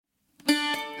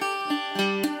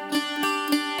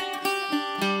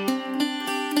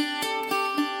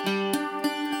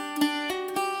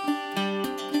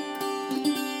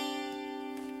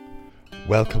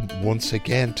Welcome once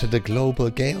again to the Global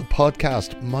Gael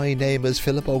podcast. My name is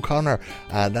Philip O'Connor,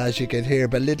 and as you can hear,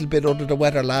 I'm a little bit under the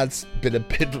weather, lads. Been a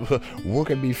bit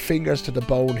working me fingers to the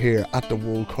bone here at the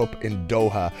World Cup in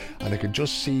Doha, and I can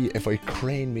just see, if I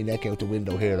crane my neck out the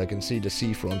window here, I can see the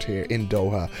seafront here in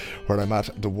Doha, where I'm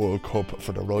at the World Cup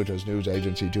for the Reuters news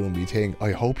agency doing me thing.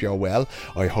 I hope you're well.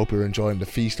 I hope you're enjoying the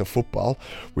feast of football.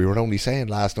 We were only saying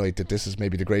last night that this is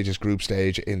maybe the greatest group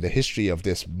stage in the history of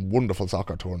this wonderful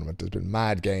soccer tournament. There's been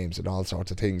mad games and all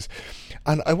sorts of things,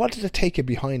 and I wanted to take you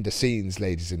behind the scenes,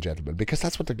 ladies and gentlemen, because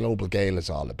that's what the Global Gael is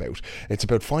all about. It's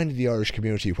about finding the Irish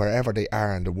community wherever they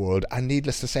are in the world, and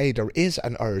needless to say, there is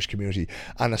an Irish community,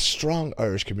 and a strong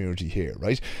Irish community here,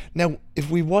 right? Now,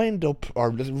 if we wind up, or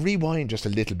rewind just a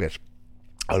little bit,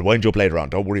 I'll wind you up later on,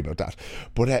 don't worry about that.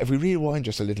 But if we rewind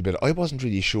just a little bit, I wasn't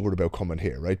really sure about coming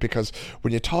here, right? Because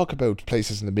when you talk about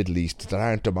places in the Middle East that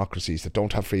aren't democracies, that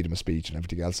don't have freedom of speech and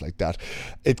everything else like that,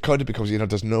 it kind of becomes,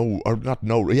 there's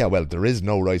there is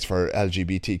no rights for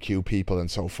LGBTQ people and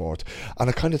so forth. And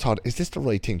I kind of thought, is this the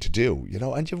right thing to do?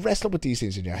 And you wrestle with these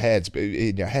things in your head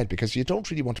because you don't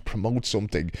really want to promote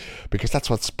something, because that's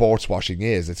what sports washing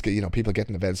is. It's, people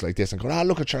getting events like this and going,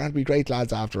 look at you, aren't we great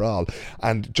lads after all?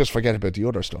 And just forget about the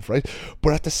other stuff, right?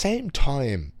 But at the same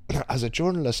time, as a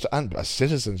journalist and as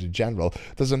citizens in general,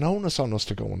 there's an onus on us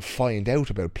to go and find out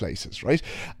about places, right?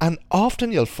 And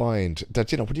often you'll find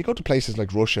that, when you go to places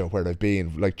like Russia, where I've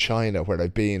been, like China, where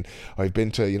I've been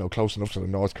to, close enough to the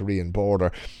North Korean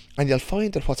border, and you'll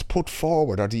find that what's put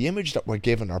forward, or the image that we're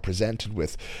given or presented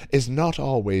with, is not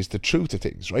always the truth of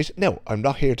things, right? Now, I'm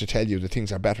not here to tell you that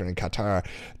things are better in Qatar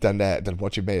than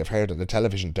what you may have heard on the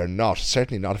television. They're not.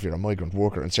 Certainly not if you're a migrant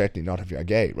worker, and certainly not if you're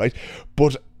gay, right?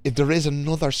 But there is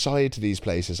another side to these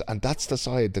places, and that's the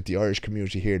side that the Irish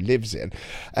community here lives in.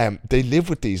 They live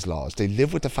with these laws. They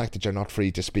live with the fact that you're not free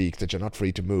to speak, that you're not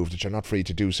free to move, that you're not free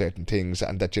to do certain things,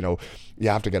 and that, you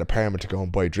have to get a permit to go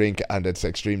and buy drink, and it's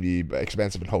extremely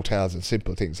expensive in hotels and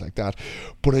simple things like that.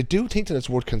 But I do think that it's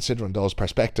worth considering those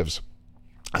perspectives.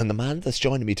 And the man that's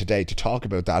joining me today to talk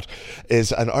about that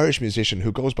is an Irish musician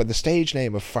who goes by the stage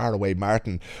name of Faraway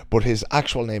Martin, but his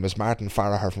actual name is Martin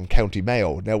Farragher from County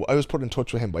Mayo. Now, I was put in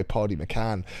touch with him by Paddy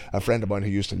McCann, a friend of mine who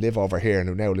used to live over here and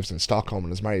who now lives in Stockholm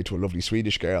and is married to a lovely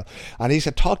Swedish girl. And he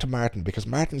said, talk to Martin, because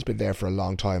Martin's been there for a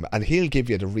long time, and he'll give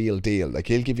you the real deal. Like,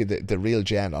 he'll give you the real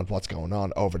gen on what's going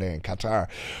on over there in Qatar.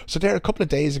 So there, a couple of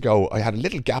days ago, I had a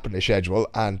little gap in the schedule,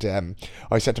 and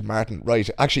I said to Martin,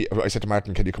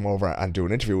 can you come over and do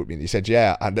an interview with me? And he said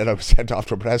yeah, and then I was sent off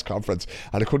to a press conference,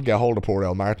 and I couldn't get hold of poor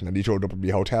old Martin, and he turned up at my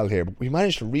hotel here. But we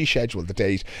managed to reschedule the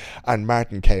date, and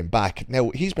Martin came back. Now,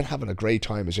 he's been having a great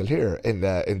time, as you'll hear in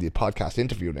the podcast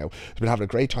interview. Now, he's been having a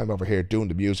great time over here doing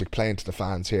the music, playing to the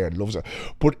fans here, and loves it.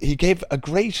 But he gave a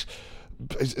great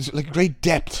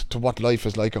depth to what life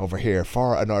is like over here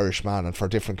for an Irish man and for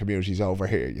different communities over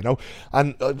here,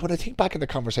 And when I think back in the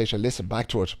conversation, I listen back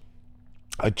to it,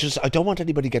 I don't want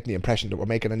anybody getting the impression that we're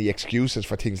making any excuses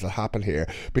for things that happen here,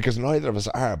 because neither of us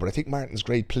are. But I think Martin's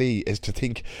great plea is to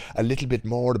think a little bit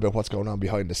more about what's going on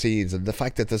behind the scenes, and the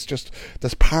fact that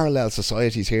there's parallel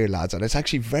societies here, lads, and it's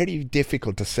actually very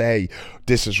difficult to say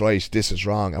this is right, this is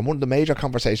wrong. And one of the major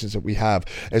conversations that we have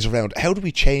is around, how do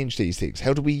we change these things?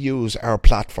 How do we use our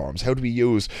platforms? How do we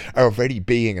use our very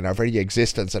being and our very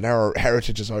existence and our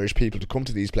heritage as Irish people to come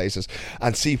to these places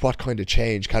and see what kind of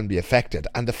change can be effected?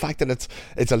 And the fact that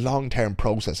it's a long-term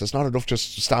process. It's not enough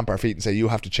just to stamp our feet and say, you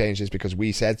have to change this because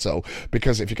we said so.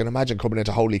 Because if you can imagine, coming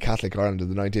into Holy Catholic Ireland in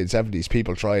the 1970s,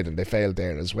 people tried and they failed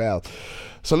there as well.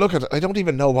 So look, I don't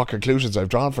even know what conclusions I've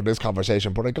drawn from this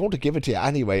conversation, but I'm going to give it to you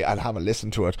anyway and have a listen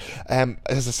to it.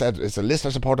 As I said, it's a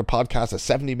listener-supported podcast. There's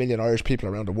 70 million Irish people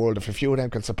around the world. If a few of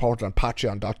them can support it on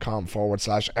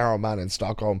patreon.com/Arrowman in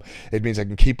Stockholm, it means I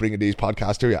can keep bringing these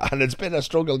podcasts to you. And it's been a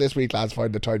struggle this week, lads,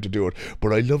 finding the time to do it.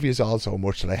 But I love you all so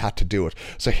much that I had to do it.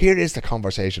 So here is the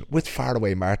conversation with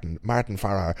Faraway Martin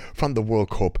Farragher from the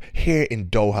World Cup here in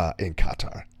Doha in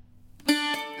Qatar.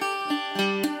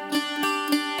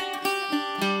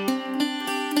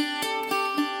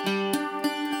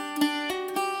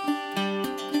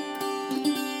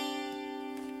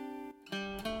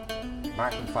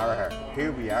 Martin Farragher,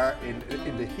 here we are in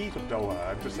the heat of Doha.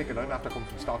 I'm just thinking, I'm after coming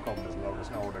from Stockholm, there's a load of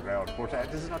snow on the ground. But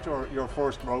this is not your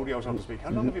first rodeo, so to speak. How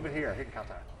long have you been here in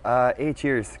Qatar? 8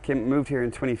 years. Moved here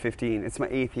in 2015. It's my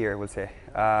 8th year, we'll say.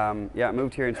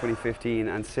 Moved here in 2015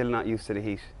 and still not used to the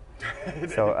heat.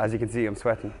 So as you can see, I'm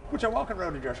sweating. But you're walking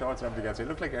around in your shorts and everything else. You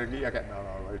look like you're getting on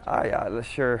all right.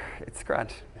 Sure. It's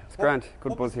grand. It's grand.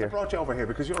 Good buzz here. What brought you over here?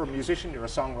 Because you're a musician, you're a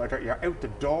songwriter, you're out the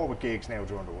door with gigs now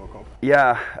during the World Cup.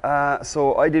 Yeah.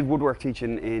 So I did woodwork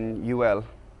teaching in UL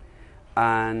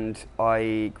and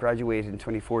I graduated in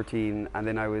 2014, and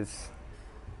then I was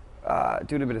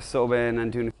doing a bit of subbing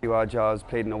and doing a few odd jobs,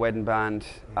 played in a wedding band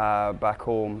back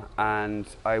home, and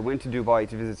I went to Dubai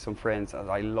to visit some friends.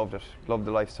 I loved it, loved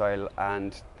the lifestyle,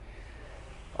 and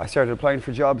I started applying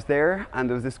for jobs there, and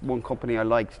there was this one company I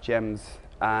liked, Gems,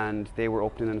 and they were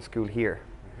opening a school here.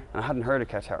 And I hadn't heard of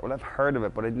Qatar. Well, I've heard of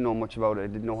it, but I didn't know much about it. I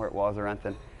didn't know where it was or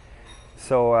anything.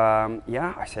 So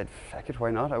I said, feck it,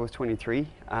 why not? I was 23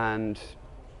 and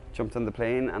jumped on the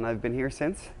plane, and I've been here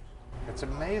since. It's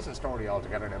an amazing story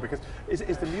altogether now, because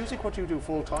is the music what you do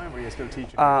full time, or are you still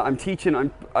teaching? I'm teaching.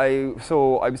 I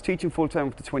was teaching full time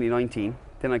up to 2019.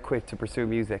 Then I quit to pursue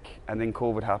music, and then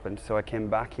COVID happened. So I came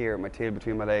back here, my tail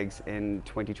between my legs, in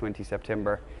 2020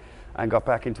 September, and got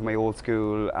back into my old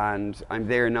school. And I'm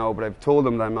there now, but I've told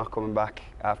them that I'm not coming back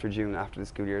after June, after the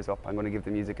school year's up. I'm going to give the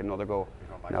music another go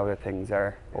now that things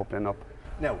are opening up.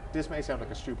 Now, this may sound like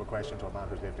a stupid question to a man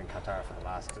who's lived in Qatar for the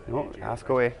last 8 years. Ask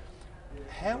away.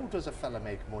 How does a fella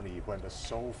make money when there's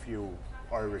so few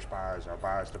Irish bars or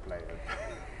bars to play in?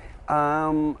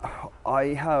 I'd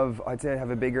say I have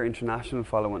a bigger international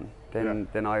following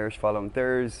than Irish following.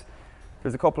 There's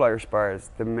a couple Irish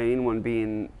bars, the main one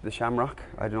being the Shamrock.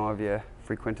 I don't know if you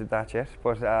frequented that yet,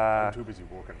 but I'm too busy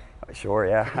working. Sure,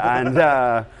 yeah. And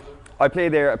I play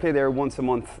there once a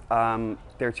month.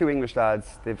 They're two English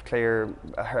lads. They've Clare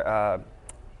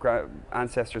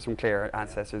ancestors from Clare,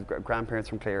 grandparents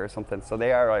from Clare or something. So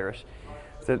they are Irish.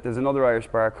 So there's another Irish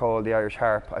bar called the Irish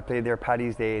Harp. I played there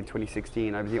Paddy's Day in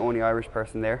 2016. I was the only Irish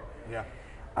person there. Yeah.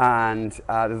 And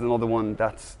there's another one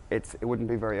it wouldn't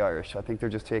be very Irish. I think they're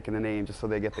just taking the name just so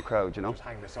they get the crowd, you know. Just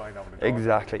hang the sign over the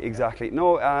door. Exactly.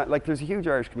 No, like there's a huge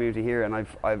Irish community here, and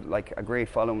I've like a great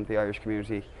following with the Irish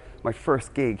community. My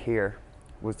first gig here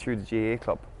was through the GAA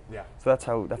club. Yeah.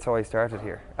 So that's how I started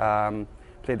here.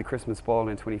 Played the Christmas ball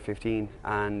in 2015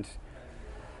 and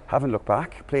haven't looked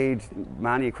back. Played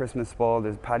many a Christmas ball.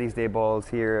 There's Paddy's Day balls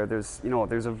here. There's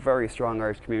a very strong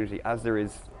Irish community, as there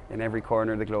is in every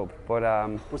corner of the globe. But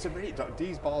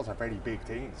these balls are very big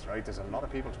things, right? There's a lot of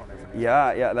people turning out for this.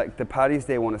 Yeah. Like the Paddy's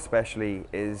Day one especially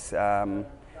is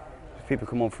people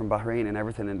come up from Bahrain and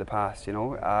everything in the past. You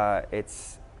know,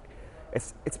 it's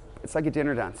like a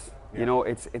dinner dance. Yeah. You know,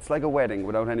 it's like a wedding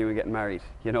without anyone getting married.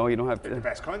 You know, you don't have to. The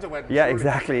best kinds of weddings. Yeah,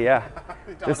 exactly. Yeah.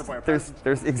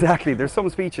 there's some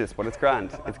speeches, but it's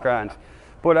grand. It's grand.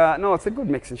 But no, it's a good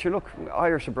mix. And sure, look,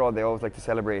 Irish abroad, they always like to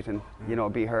celebrate and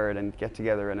be heard and get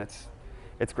together, and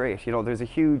it's great. You know, there's a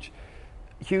huge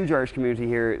Irish community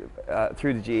here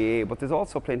through the GAA, but there's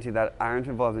also plenty that aren't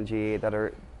involved in GAA that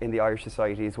are in the Irish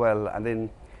society as well. And then,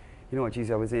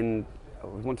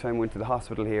 one time I went to the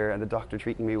hospital here, and the doctor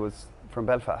treating me was from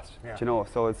Belfast. Yeah. You know,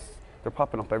 so they're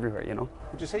popping up everywhere. You know.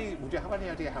 Would you have any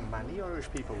idea how many Irish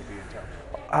people would be in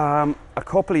town? A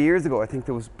couple of years ago, I think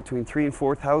there was between 3,000 and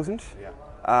 4,000. Yeah.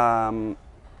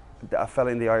 A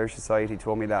fella in the Irish Society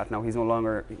told me that. Now he's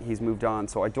moved on,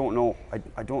 so I don't know.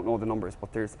 I don't know the numbers,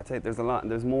 but there's a lot,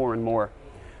 and there's more and more.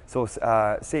 So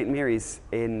St Mary's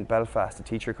in Belfast, a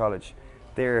teacher college,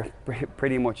 there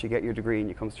pretty much you get your degree and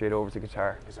you come straight over to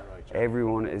Qatar. Is that right?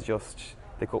 Everyone is just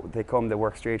they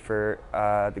work straight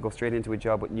they go straight into a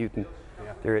job with Newton.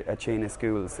 Yeah. They're a chain of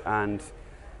schools, and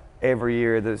every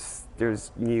year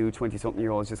there's new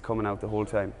 20-something-year-olds just coming out the whole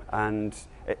time. And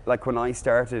like when I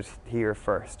started here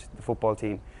first, the football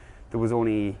team, there was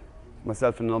only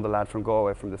myself and another lad from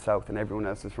Galway from the south, and everyone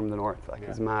else is from the north. Like,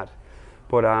 it's mad.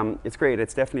 But it's great.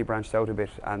 It's definitely branched out a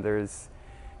bit, and there's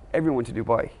everyone to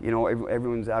Dubai. You know,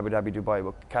 everyone's Abu Dhabi, Dubai,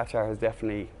 but Qatar has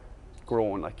definitely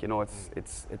grown. Like, you know, it's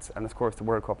and of course the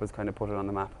World Cup has kind of put it on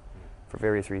the map for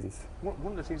various reasons. One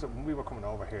of the things that when we were coming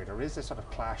over here, there is this sort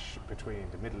of clash between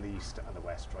the Middle East and the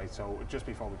West, right? So just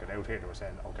before we got out here, they were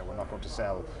saying, okay, we're not going to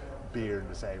sell beer in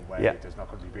the same way. Yeah. There's not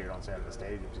going to be beer on sale in the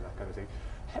stadiums and that kind of thing.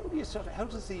 How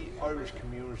does the Irish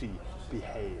community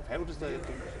behave? How does it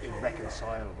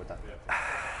reconcile with that?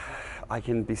 I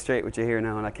can be straight with you here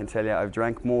now, and I can tell you I've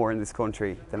drank more in this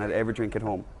country than I'd ever drink at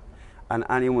home. And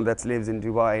anyone that lives in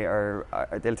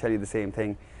Dubai, they'll tell you the same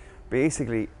thing.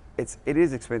 Basically, it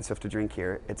is expensive to drink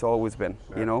here. It's always been,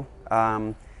 you know.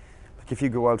 Like if you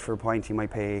go out for a pint, you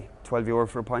might pay €12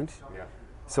 for a pint. Yeah.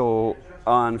 So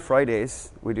on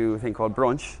Fridays, we do a thing called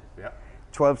brunch. Yeah.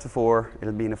 12 to 4,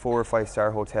 it'll be in a 4 or 5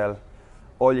 star hotel.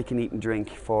 All you can eat and drink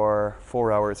for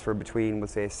 4 hours for between, we'll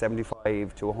say,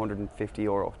 €75 to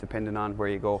 €150, depending on where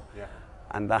you go. Yeah.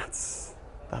 And that's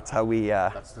how we.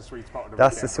 That's the sweet spot.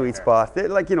 That's the sweet spot.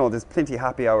 Like, you know, there's plenty of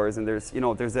happy hours, and there's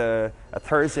a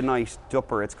Thursday night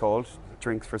dupper, it's called,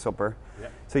 drinks for supper. Yeah.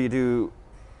 So you do,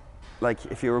 like,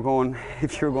 if you were going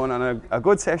on a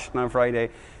good session on Friday,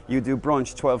 you do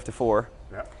brunch 12 to 4.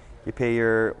 Yeah. You pay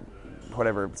your,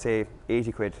 whatever, say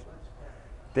 80 quid.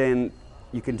 Then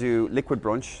you can do liquid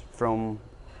brunch from,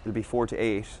 it'll be 4 to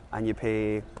 8, and you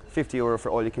pay €50 for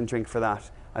all you can drink for that.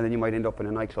 And then you might end up in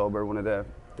a nightclub or one of the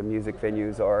music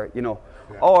venues, or, you know,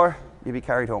 or you'll be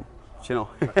carried home, you know.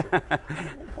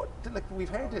 Like, we've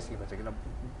heard this, you know,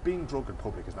 being drunk in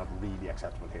public is not really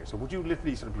acceptable here. So would you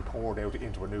literally sort of be poured out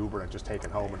into an Uber and just taken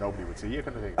home and nobody would see you,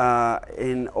 kind of thing?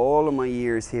 In all of my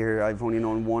years here, I've only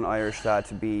known one Irish lad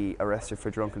to be arrested for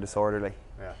drunk and disorderly.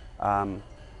 Yeah.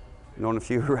 Known a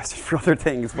few arrested for other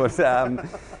things, but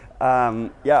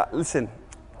yeah, listen,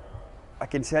 I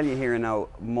can tell you here and now,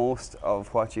 most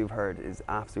of what you've heard is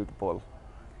absolute bull.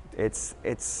 It's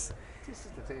This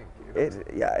is the thing.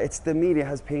 it's the media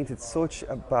has painted such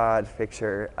a bad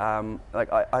picture.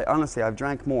 Like I honestly, I've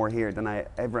drank more here than I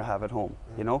ever have at home.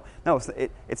 You know, now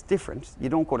it's different. You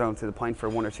don't go down to the pint for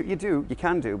one or two. You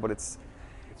can do, but it's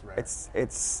rare.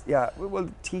 It's yeah. Well,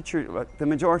 the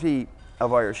majority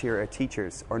of Irish here are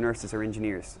teachers or nurses or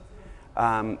engineers,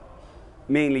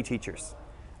 mainly teachers,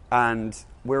 and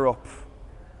we're up.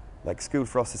 Like, school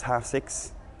for us is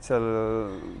 6:30.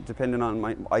 So depending on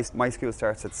my school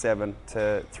starts at 7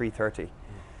 to 3:30,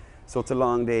 so it's a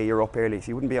long day. You're up early, so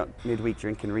you wouldn't be out midweek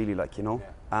drinking, really, like, you know.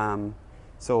 Yeah.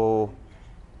 So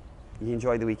you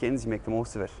enjoy the weekends, you make the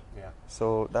most of it. Yeah.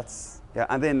 So that's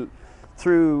and then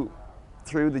through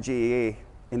the GAA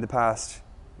in the past,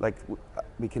 like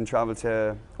we can travel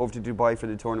over to Dubai for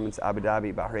the tournaments, Abu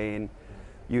Dhabi, Bahrain,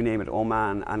 you name it,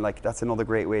 Oman, and like that's another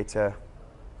great way to.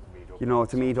 You know,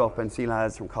 to meet up and see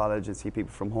lads from college and see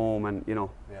people from home, and you know.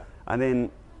 Yeah. And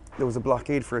then there was a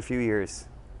blockade for a few years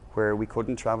where we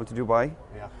couldn't travel to Dubai.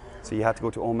 Yeah. So you had to go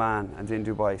to Oman and then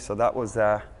Dubai. So that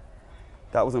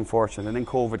was unfortunate. And then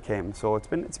COVID came. So it's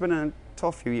been a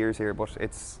tough few years here, but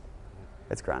it's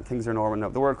grand. Things are normal now.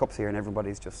 The World Cup's here and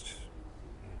everybody's just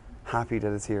happy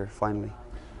that it's here finally.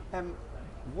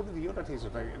 One of the other things,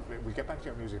 we'll get back to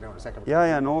your music now in a second.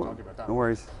 No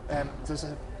worries.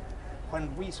 When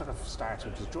we sort of start,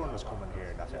 there's journalists coming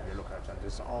here, that you're looking at, and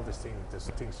there's all this thing, there's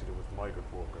things to do with migrant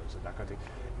workers and that kind of thing.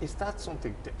 Is that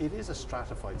something? It is a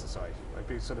stratified society,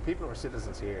 right? So the people who are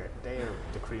citizens here, they're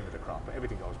the cream of the crop.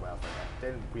 Everything goes well for them.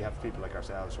 Then we have people like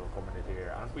ourselves who are coming in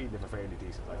here, and we live a fairly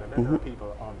decent life. And then there are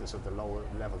people on the sort of the lower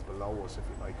levels below us, if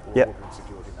you like, who are working in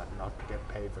security that not get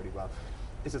paid very well.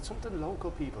 Is it something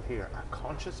local people here are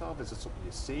conscious of? Is it something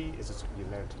you see? Is it something you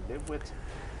learn to live with?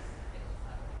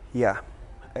 Yeah.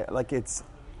 Like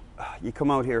you come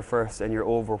out here first and you're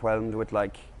overwhelmed with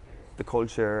like the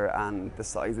culture and the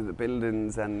size of the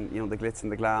buildings and, you know, the glitz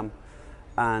and the glam,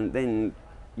 and then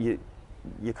you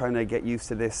kind of get used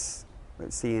to this,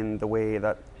 seeing the way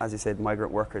that, as you said,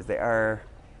 migrant workers, they're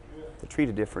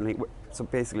treated differently. So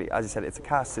basically, as you said, it's a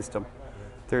caste system.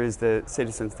 There's the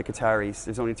citizens, the Qataris.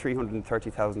 There's only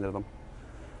 330,000 of them,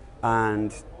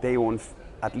 and they own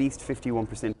at least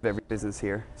 51% of every business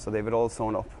here. So they've it all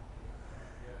sewn up.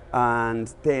 And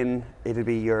then it'll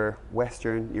be your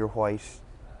Western, your white,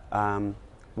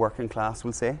 working class,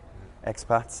 we'll say,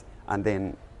 expats, and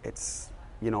then it's,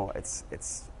 you know, it's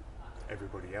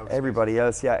everybody else. Everybody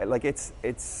else, yeah. Like it's.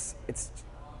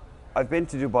 I've been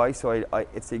to Dubai, so I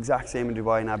it's the exact same in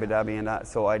Dubai and Abu Dhabi and that.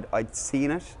 So I'd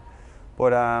seen it,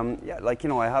 but yeah, like, you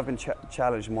know, I have been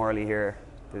challenged morally here.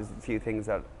 There's a few things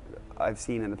that I've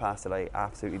seen in the past that I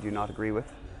absolutely do not agree with.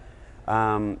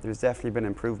 There's definitely been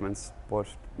improvements, but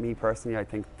me personally, I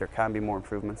think there can be more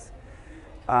improvements.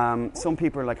 Some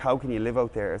people are like, how can you live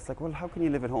out there? It's like, well, how can you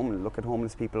live at home and look at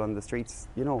homeless people on the streets?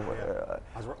 You know,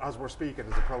 as we're speaking,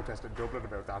 there's a protest in Dublin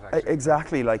about that. Actually.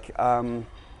 Exactly, like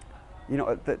you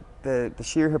know, the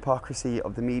sheer hypocrisy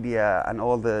of the media and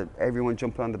everyone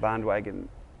jumping on the bandwagon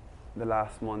the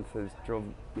last month has drove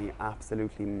me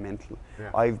absolutely mental.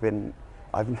 Yeah.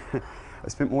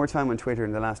 I've spent more time on Twitter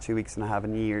in the last 2 weeks than I have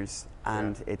in years,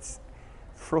 and it's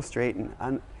frustrating.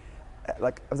 And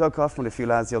like, I was out golfing with a few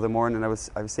lads the other morning, and I was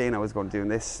saying I was going to do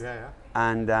this,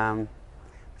 and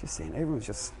just saying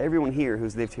everyone here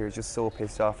who's lived here is just so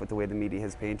pissed off with the way the media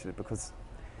has painted it, because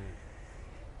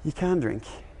you can drink.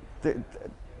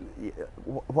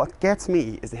 What gets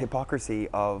me is the hypocrisy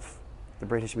of the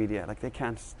British media. Like, they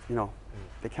can't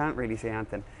really say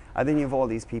anything. And then you have all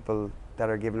these people that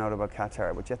are giving out about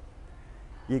Qatar, but yet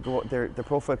you go, their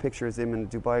profile picture is them in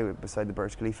Dubai beside the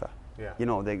Burj Khalifa. Yeah. You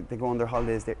know, they go on their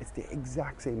holidays there. It's the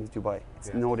exact same as Dubai.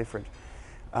 It's no different.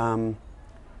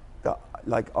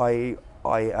 Like, I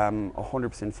am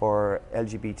 100% for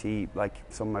LGBT. Like,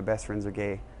 some of my best friends are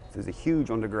gay. There's a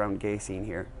huge underground gay scene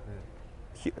here.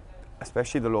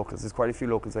 Especially the locals. There's quite a few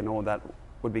locals I know that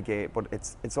would be gay, but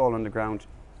it's all underground.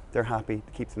 They're happy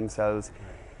to keep to themselves.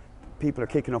 People are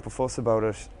kicking up a fuss about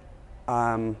it.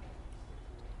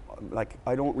 like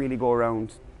I don't really go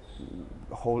around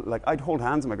I'd hold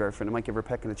hands with my girlfriend. I might give her a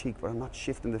peck in the cheek, but I'm not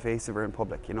shifting the face of her in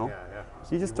public, you know. Yeah.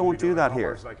 So you just don't do that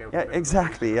here. Like Yeah,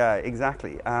 exactly. Yeah,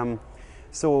 exactly.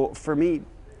 So for me,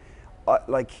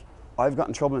 like I've got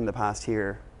in trouble in the past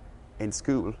here in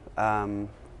school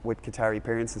with Qatari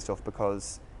parents and stuff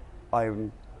because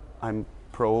I'm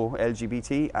pro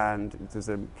LGBT, and there's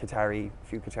a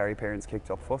few Qatari parents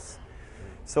kicked up fuss.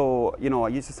 So you know,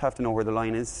 you just have to know where the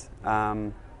line is.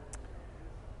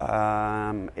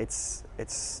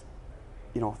 It's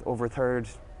you know, over a third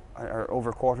or over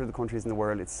a quarter of the countries in the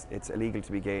world, it's illegal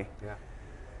to be gay. Yeah.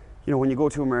 You know, when you go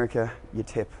to America, you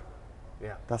tip.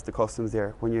 Yeah. That's the customs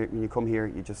there. When you come here,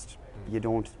 you're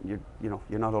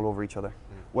not all over each other,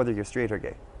 whether you're straight or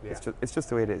gay. Yeah. It's just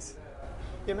the way it is.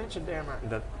 You mentioned there, Martin,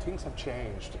 that things have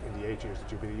changed in the 8 years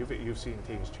that you've seen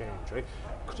things change, right?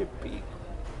 Could you be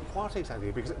what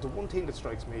exactly? Because the one thing that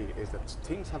strikes me is that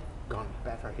things have gone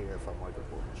better here for migrant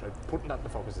workers, right? Putting that in the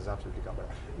focus has absolutely gone better.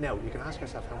 Now, you can ask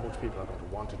yourself how much people are going to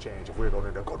want to change if we're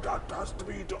going to go, that has to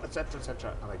be done,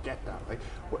 etc., and I get that, right?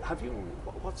 But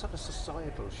what sort of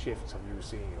societal shifts have you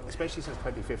seen, especially since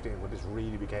 2015 when this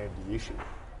really became the issue?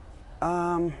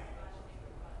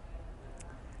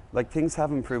 Like, things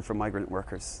have improved for migrant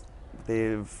workers.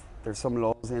 There's some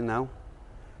laws in now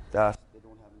that they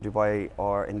don't have in Dubai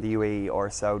or in the UAE or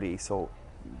Saudi, so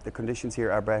the conditions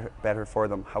here are better for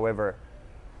them. However,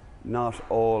 not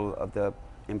all of the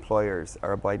employers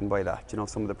are abiding by that. You know,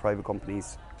 some of the private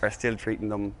companies are still treating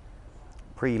them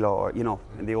pre-law, you know,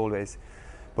 in the old ways.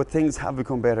 But things have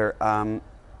become better. I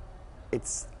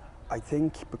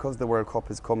think because the World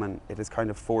Cup is coming, it has kind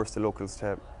of forced the locals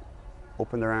to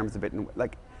open their arms a bit. And,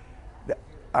 like, the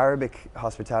Arabic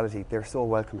hospitality, they're so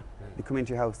welcoming. They come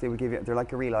into your house, they will give you, they're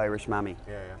like a real Irish mammy.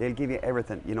 They'll give you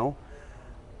everything, you know.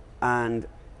 And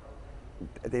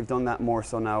they've done that more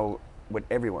so now with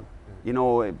everyone. You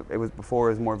know, it was before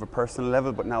it was more of a personal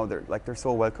level, but now they're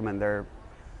so welcoming.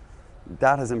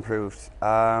 That has improved.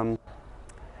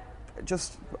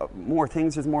 Just more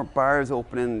things. There's more bars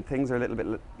opening. Things are a little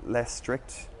bit less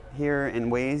strict here in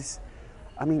ways.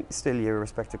 I mean, still you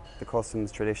respect the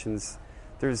customs, traditions.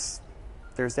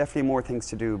 There's definitely more things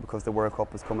to do because the World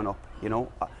Cup is coming up. You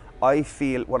know, I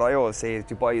feel what I always say is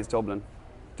Dubai is Dublin,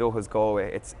 Doha is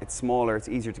Galway. It's smaller. It's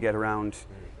easier to get around.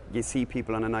 You see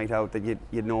people on a night out that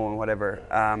you'd know and whatever.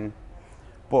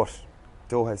 But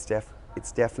Doha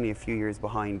it's definitely a few years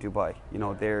behind Dubai. You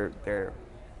know, they're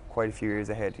quite a few years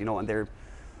ahead. You know, and they're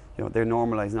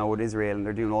normalised now with Israel and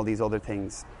they're doing all these other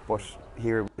things. But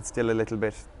here it's still a little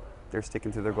bit. They're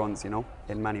sticking to their guns. You know,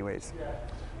 in many ways.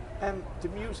 The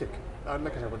music,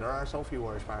 like I said, when there are so few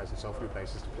Irish bars and so few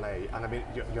places to play, and I mean,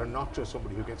 you're not just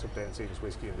somebody who gets up there and sings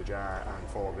Whiskey in the Jar and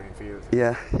Four Green Fields.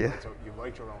 Yeah. So you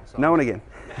write your own songs. Now and again.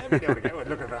 Every now and again.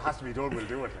 Look, if it has to be done, we'll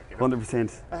do it. Like, you know?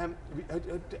 100%. Am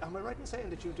I right in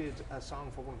saying that you did a song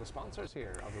for one of the sponsors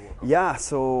here of the World Cup? Yeah,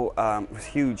 so it was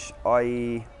huge.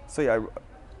 I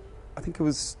think it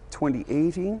was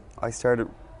 2018. I started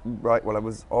I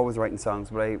was always writing songs,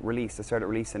 but I started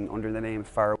releasing under the name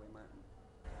Faraway Martin.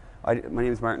 My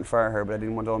name is Martin Farragher, but I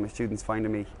didn't want all my students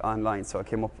finding me online, so I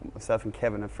came up, myself and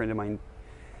Kevin, a friend of mine,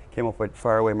 came up with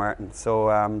Faraway Martin.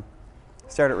 So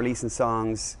started releasing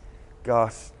songs,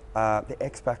 got the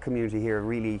expat community here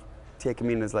really taking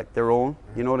me in as like their own,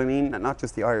 you know what I mean? Not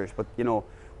just the Irish, but you know,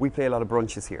 we play a lot of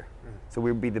brunches here. So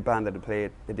we'll be the band that will play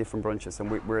at the different brunches, and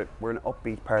we're an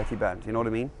upbeat party band, you know what I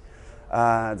mean?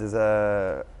 There's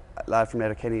a lad from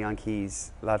Letterkenny on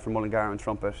keys, a lad from Mullingar on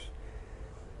trumpet,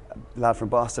 a lad from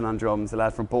Boston on drums, a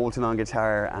lad from Bolton on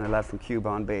guitar, and a lad from Cuba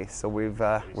on bass. So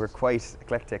we're quite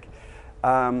eclectic.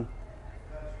 Started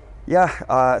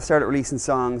releasing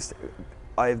songs.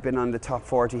 I've been on the top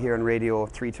 40 here on radio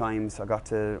 3 times. I got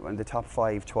to on the top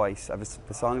 5 twice.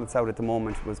 The song that's out at the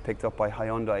moment was picked up by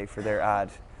Hyundai for their ad.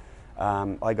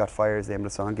 I Got Fire is the name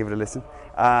of the song, give it a listen.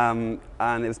 And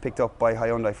it was picked up by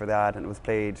Hyundai for the ad, and it was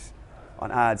played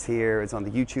on ads here, it's on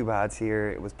the YouTube ads here,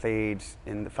 it was played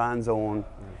in the fan zone.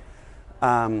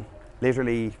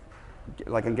 Literally,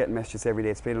 like, I'm getting messages every day,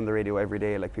 it's played on the radio every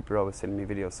day, like people are always sending me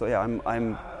videos. So yeah,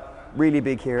 I'm really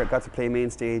big here. I got to play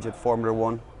main stage at Formula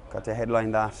 1, got to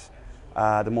headline that,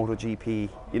 the MotoGP.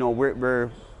 You know,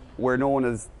 we're known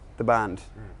as the band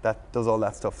that does all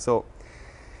that stuff. So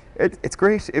it's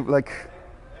great.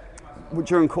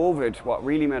 During COVID, what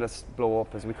really made us blow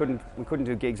up is we couldn't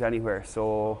do gigs anywhere.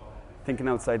 So thinking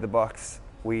outside the box,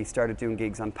 we started doing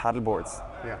gigs on paddleboards.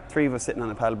 3 of us sitting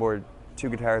on a paddleboard, 2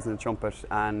 guitars and a trumpet,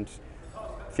 and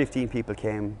 15 people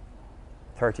came,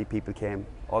 30 people came.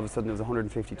 All of a sudden there was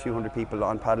 150, 200 people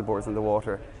on paddleboards in the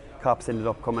water. Cops ended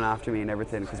up coming after me and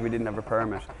everything because we didn't have a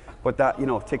permit. But that, you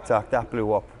know, TikTok, that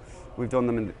blew up. We've done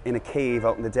them in a cave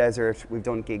out in the desert. We've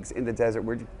done gigs in the desert.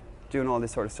 We're doing all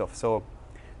this sort of stuff. So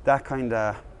that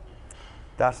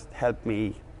helped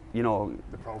me, you know,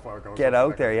 The profile goes get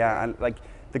up out there. Yeah, and like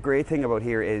the great thing about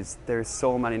here is there's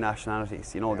so many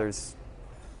nationalities. You know, there's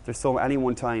so any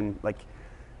one time, like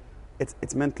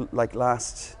it's meant like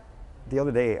the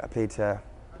other day I played to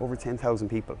over 10,000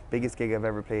 people. Biggest gig I've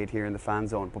ever played here in the fan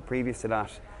zone. But previous to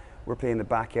that, we're playing the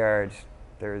backyard.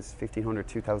 There's 1,500,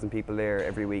 2,000 people there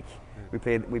every week. We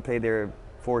played there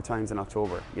 4 times in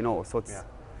October. You know, so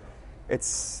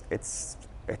it's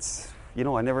you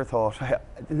know, I never thought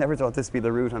this would be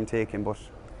the route I'm taking, but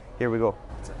here we go.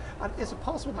 And is it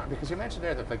possible, Martin, because you mentioned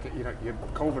there that, like, you know,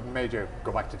 COVID made you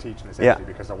go back to teaching essentially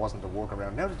because there wasn't the work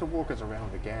around. Now that the work is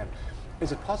around again,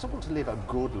 is it possible to live a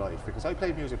good life? Because I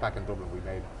played music back in Dublin, we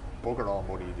made bugger all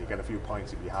money, you get a few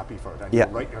pints, you'd be happy for it, and you're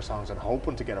writing your songs and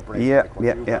hoping to get a break.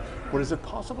 But is it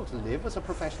possible to live as a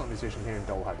professional musician here in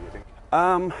Doha, do you think?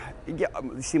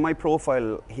 See, my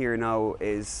profile here now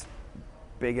is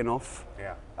big enough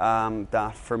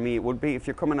that for me it would be, if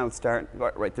you're coming out starting,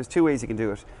 right, there's 2 ways you can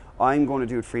do it. I'm going to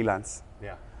do it freelance.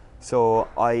 Yeah. So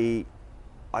I've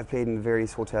played in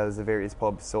various hotels, the various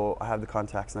pubs, so I have the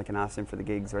contacts and I can ask them for the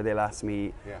gigs, or they'll ask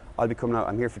me. I'll be coming out,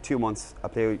 I'm here for 2 months, I'll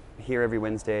play here every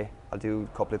Wednesday, I'll do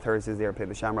a couple of Thursdays there, play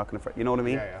the Shamrock, you know what I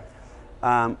mean?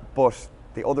 But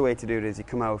the other way to do it is you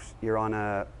come out,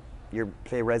 you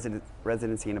play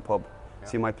residency in a pub,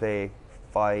 so you might play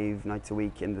 5 nights a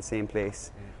week in the same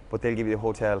place, but they'll give you a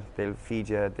hotel, they'll feed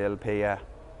you, they'll pay you.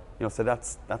 You know, so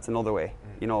that's another way.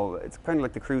 You know, it's kind of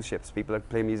like the cruise ships. People that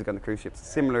play music on the cruise ships.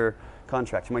 Similar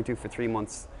contract. You might do for 3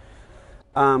 months.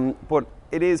 But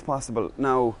it is possible.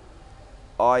 Now,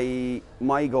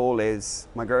 my goal is,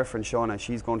 my girlfriend Shauna,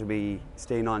 she's going to be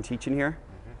staying on teaching here.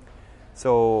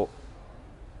 So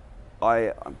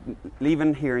I'm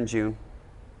leaving here in June,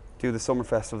 do the summer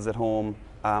festivals at home,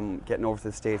 getting over to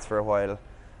the States for a while.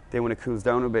 Then when it cools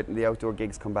down a bit and the outdoor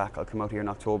gigs come back, I'll come out here in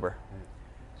October.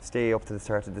 Stay up to the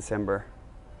start of December,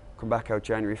 come back out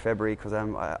January, February, because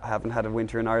I haven't had a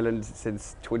winter in Ireland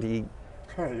since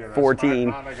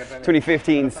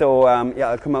 2015. So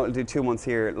I'll come out and do 2 months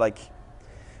here. Like,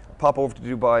 pop over to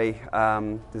Dubai.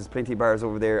 There's plenty of bars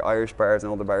over there, Irish bars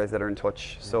and other bars that are in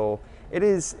touch. So it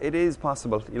is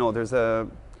possible. You know, there's a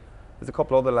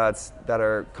couple other lads that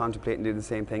are contemplating doing the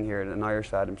same thing here, an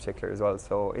Irish lad in particular as well.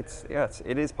 So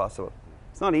it is possible.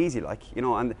 It's not easy, like, you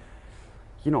know, and.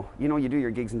 You know, you do your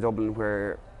gigs in Dublin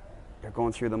where you're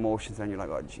going through the motions and you're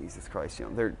like, oh, Jesus Christ, you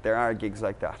know, there are gigs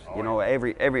like that. You know,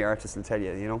 every artist will tell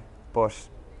you, you know, but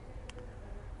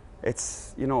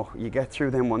it's, you know, you get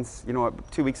through them once. You know,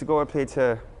 2 weeks ago I played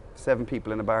to 7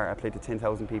 people in a bar. I played to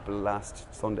 10,000 people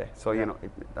last Sunday. So, you know,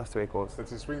 that's the way it goes. It's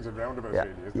the swings and roundabouts,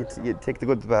 really, isn't it? You take the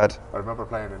good, the bad. I remember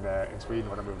playing in Sweden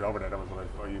when I moved over there. That was what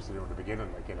I used to do in the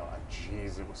beginning. Like, you know, and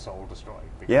jeez, it was soul destroying.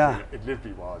 It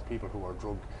literally was. People who are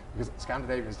drunk, because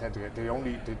Scandinavians tend to they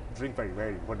drink very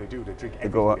rarely. When they do, they drink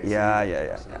everything. So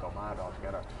they go mad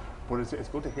altogether. But it's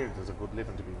good to hear that there's a good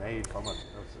living to be made from it.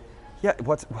 Yeah,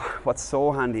 what's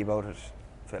so handy about it,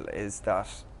 Phil, is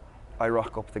that I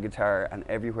rock up the guitar and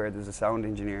everywhere there's a sound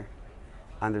engineer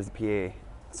and there's a PA,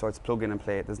 so it's plug in and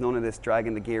play. There's none of this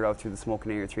dragging the gear out through the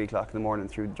smoking area at 3 o'clock in the morning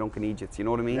through drunken Egypts, you know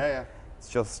what I mean? Yeah. It's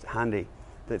just handy.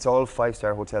 It's all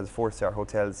 5-star hotels, 4-star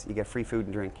hotels, you get free food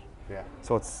and drink. Yeah.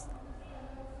 So it's,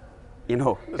 you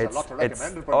know, there's a lot to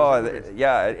recommend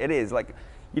it is. Like,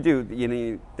 you know,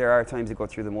 there are times you go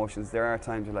through the motions, there are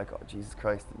times you're like, oh, Jesus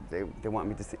Christ, they want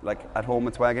me to see, like, at home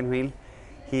it's Wagon Wheel.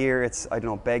 Here it's, I don't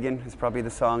know, Begging is probably the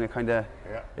song.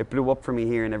 It blew up for me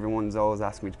here and everyone's always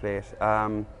asking me to play it.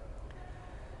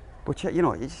 But yeah, you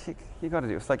know, you got to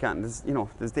do it. It's like anything.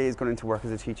 There's days going into work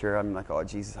as a teacher, I'm like, oh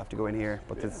Jesus, I have to go in here.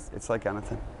 But it's like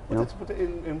anything. But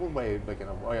in one way, like, you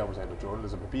know, I always say with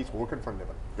journalism, it beats working for a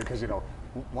living, because, you know,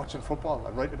 watching football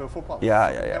and writing about football.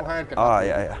 Yeah. How hard can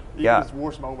that be? Even his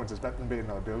worst moments is better than being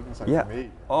on a building site for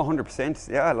me. Oh, 100%.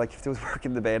 Yeah, like if there was work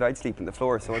in the bed, I'd sleep on the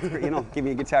floor. So it's, you know, give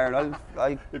me a guitar and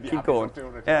I'll keep going.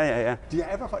 Yeah. Do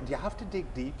you have to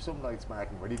dig deep some nights,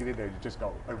 Martin, when you get in there, you just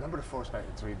go, I remember the first night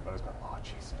in Sweden, but I was going, oh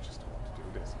jeez, I just don't want to do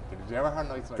this. Did you ever have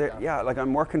nights like that? Yeah, like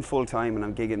I'm working full time and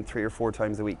I'm gigging 3 or 4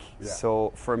 times a week. Yeah.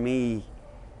 So for me,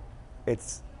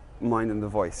 it's minding the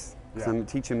voice. Because I'm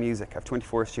teaching music. I have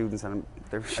 24 students and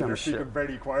they're speaking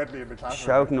very quietly in the classroom.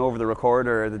 Shouting over the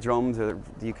recorder or the drums or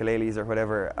the ukuleles or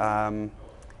whatever.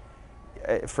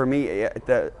 For me,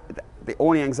 the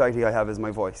only anxiety I have is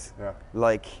my voice. Yeah.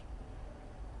 Like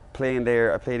playing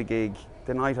there, I played a gig.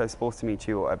 The night I was supposed to meet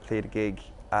you, I played a gig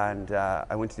and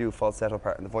I went to do a falsetto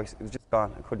part and the voice, it was just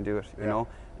gone. I couldn't do it, you know?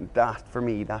 And that, for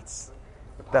me, that's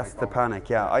the panic.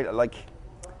 Yeah,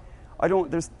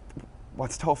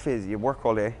 what's tough is you work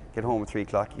all day, get home at 3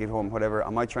 o'clock, you get home, whatever. I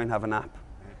might try and have a nap.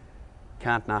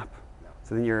 Can't nap.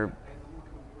 So then you're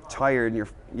tired and you're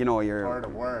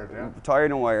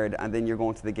tired and wired, and then you're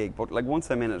going to the gig. But like once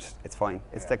I'm in it, it's fine.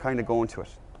 It's the kind of going to it.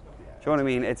 Do you know what I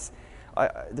mean?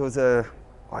 There was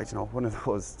one of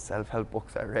those self-help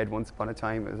books I read once upon a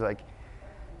time. It was like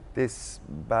this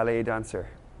ballet dancer,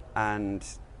 and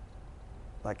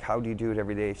like, how do you do it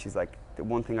every day? She's like, the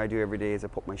one thing I do every day is I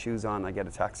put my shoes on, I get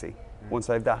a taxi. Once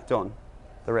I've that done,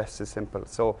 the rest is simple.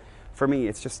 So for me,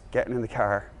 it's just getting in the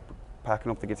car,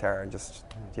 packing up the guitar, and just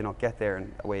get there,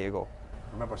 and away you go.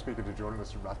 I remember speaking to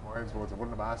journalists from Rathmines once, and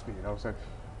one of them asked me, said,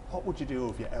 what would you do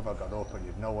if you ever got up and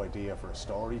you had no idea for a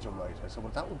story to write? I said,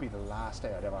 well, that would be the last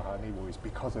day I'd ever have any worries,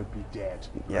 because I'd be dead.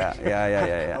 Yeah.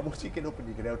 And once you get up and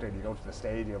you get out there and you go to the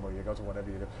stadium or you go to whatever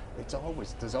you do,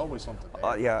 there's always something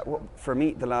there. Yeah, well, for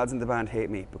me, the lads in the band hate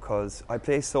me because I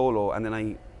play solo, and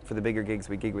then for the bigger gigs,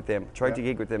 we gig with them. Try to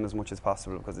gig with them as much as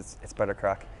possible because it's better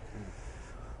crack.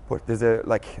 But there's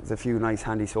a few nice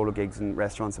handy solo gigs in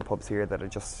restaurants and pubs here that are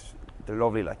they're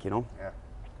lovely, Yeah.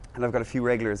 And I've got a few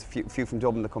regulars, a few from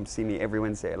Dublin that come to see me every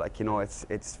Wednesday.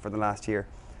 It's for the last year.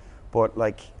 But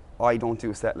I don't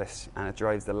do a set list, and it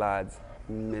drives the lads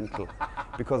mental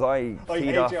because I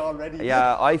feed off. You already.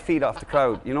 Yeah, I feed off the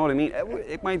crowd. You know what I mean?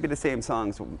 It might be the same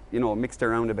songs, mixed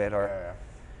around a bit. Or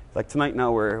like tonight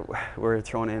now we're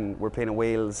playing a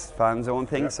Wales fan zone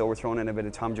thing, so we're throwing in a bit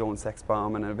of Tom Jones, Sex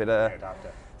Bomb, and a bit of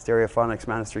Stereophonics,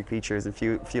 Manic Street Preachers, and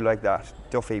a few like that,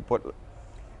 Duffy. But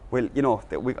we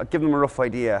give them a rough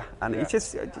idea, and you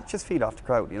just feed off the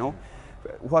crowd,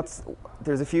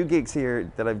 There's a few gigs here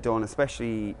that I've done,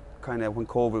 especially kind of when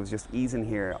COVID was just easing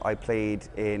here. I played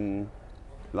in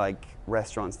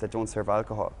restaurants that don't serve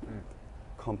alcohol.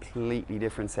 Completely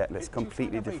different set list,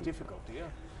 completely different. Very difficult, do you?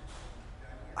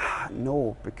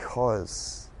 No,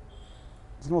 because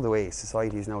the way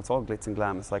society is now. It's all glitz and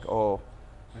glam. It's like,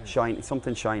 shiny,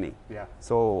 something shiny. Yeah.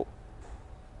 So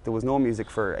there was no music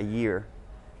for a year.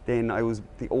 Then I was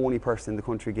the only person in the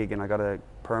country gigging. I got a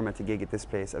permit to gig at this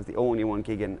place. I was the only one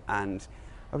gigging, and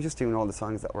I was just doing all the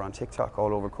songs that were on TikTok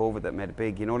all over COVID that made it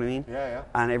big, you know what I mean? Yeah.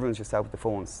 And everyone's just out with the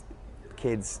phones.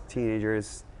 Kids,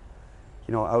 teenagers,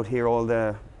 out here, all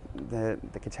the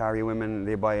Qatari women,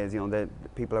 the Abayas, the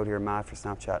people out here are mad for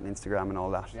Snapchat and Instagram and all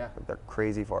that. Yeah. They're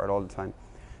crazy for it all the time.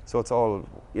 So it's all,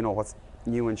 what's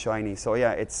new and shiny. So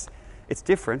yeah, it's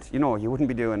different. You wouldn't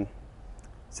be doing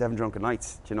 7 Drunken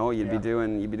Nights, you'd be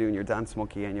doing your Dance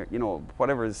Monkey and your,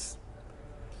 whatever's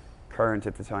current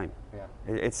at the time. Yeah.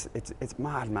 It's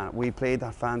mad, man. We played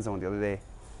that fan zone the other day,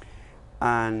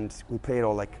 and we played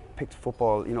all picked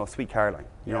football, Sweet Caroline,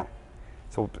 you know.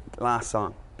 So last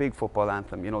song, big football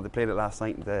anthem, they played it last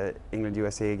night in the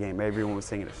England-USA game. Everyone was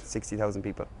singing it, 60,000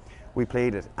 people. We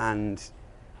played it, and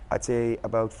I'd say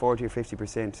about 40 or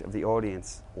 50% of the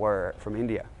audience were from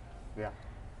India. Yeah.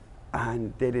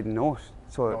 And they didn't know it.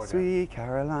 So Sweet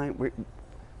Caroline,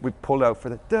 we pulled out for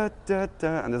the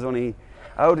da-da-da, and there's only,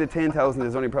 out of 10,000,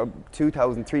 there's only probably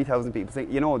 2,000, 3,000 people sing.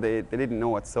 They didn't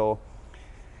know it. So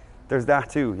there's that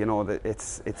too, that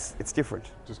it's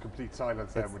different. Just complete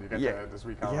silence then when you get to the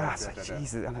Sweet Caroline. Yeah, it's like,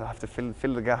 Jesus, and I'll have to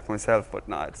fill the gap myself, but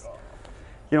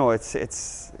no,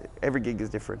 it's every gig is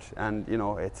different, and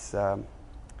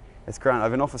it's grand.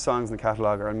 I've enough of songs in the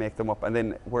catalogue, or I make them up, and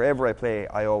then wherever I play,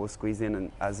 I always squeeze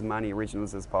in as many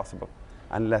originals as possible,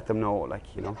 and let them know,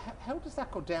 How does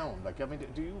that go down?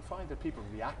 Do you find that people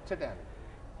react to them?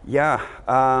 Yeah,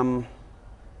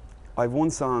 I've one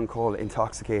song called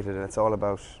 "Intoxicated," and it's all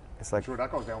about. It's like. Sure,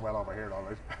 that goes down well over here, all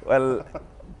right. Well,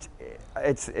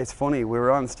 it's funny. We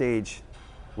were on stage.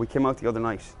 We came out the other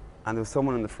night, and there was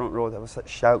someone in the front row that was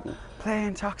shouting, "Play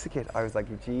Intoxicate." I was like,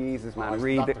 Jesus, man,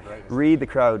 read the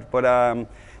crowd. But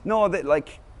no,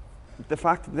 the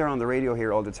fact that they're on the radio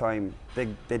here all the time,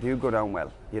 they do go down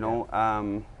well.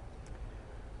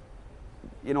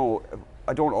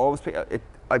 I don't always pick it.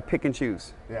 I pick and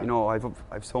choose. Yeah.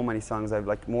 I've so many songs.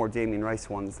 I've more Damien Rice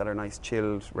ones that are nice,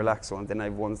 chilled, relaxed ones. Then I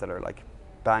have ones that are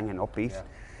banging, upbeat. Yeah.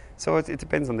 So it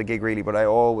depends on the gig really, but I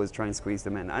always try and squeeze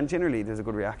them in. And generally, there's a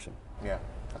good reaction. Yeah,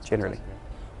 that's generally. Fantastic.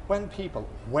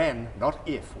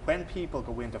 When people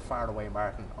go into Faraway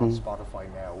Martin on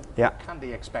Spotify now, what can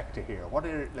they expect to hear? What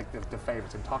are the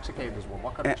favourites? Intoxicated is one.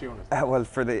 What kind of tune is that? Well,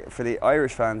 for the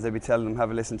Irish fans, I'd be telling them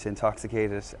have a listen to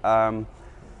Intoxicated. I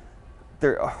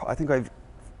think I've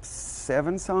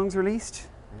 7 songs released,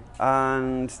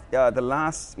 and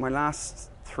my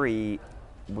last 3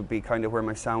 would be kind of where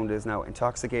my sound is now.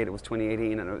 Intoxicated was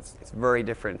 2018, and it's very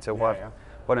different to what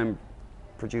I'm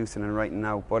producing and writing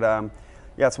now. But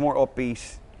it's more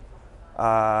upbeat.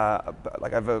 I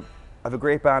have a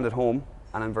great band at home,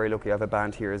 and I'm very lucky I have a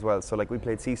band here as well. So like we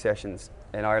played Sea Sessions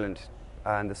in Ireland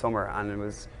in the summer, and it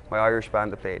was my Irish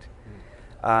band that played.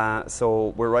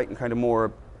 So we're writing kind of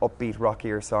more upbeat,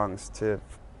 rockier songs to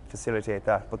facilitate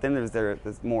that. But then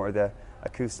there's more of the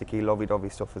acousticy, lovey-dovey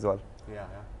stuff as well. Yeah.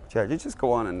 Yeah, you just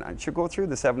go on and you go through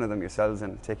the 7 of them yourselves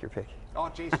and take your pick. Oh,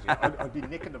 Jesus, I'd be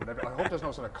nicking them. I hope there's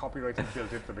no sort of copyrighting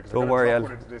built into them, because don't worry,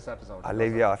 into this episode. I'll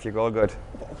leave you off. You're all good.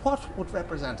 What would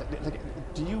represent, like,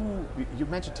 you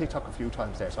mentioned TikTok a few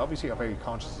times there, so obviously you're very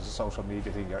conscious of the social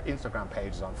media thing. Your Instagram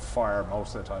page is on fire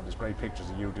most of the time. There's great pictures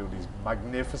of you doing these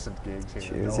magnificent gigs here.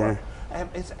 Cheers, yeah.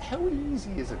 How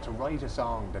easy is it to write a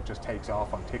song that just takes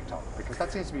off on TikTok? Because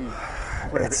that seems to be...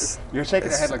 you're shaking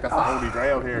your head like that's the holy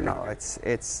grail here. No,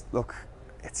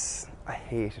 I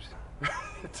hate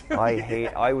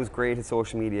it. I was great at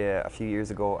social media a few years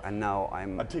ago, and now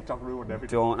I'm... And TikTok ruined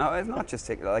everything. Done. No, it's not just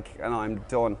TikTok. Like, and I'm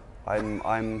done.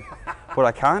 I'm but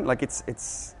I can't. Like,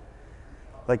 it's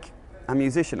like a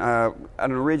musician, an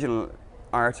original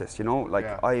artist. You know,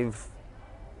 like I've,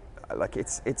 like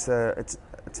it's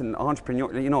an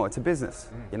entrepreneur. You know, it's a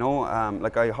business. You know,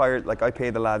 like I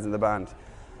pay the lads in the band.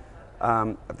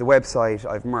 The website,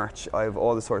 I've merch, I've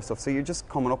all this sort of stuff. So you're just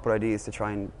coming up with ideas to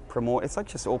try and promote. It's like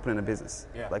just opening a business,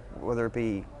 like whether it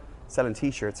be selling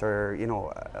T-shirts or, you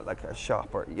know, like a shop,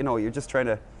 or, you know, you're just trying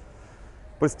to.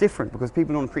 But it's different because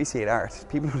people don't appreciate art.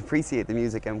 People don't appreciate the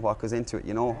music and what goes into it.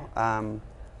 You know,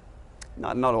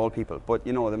 not all people, but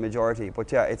you know, the majority.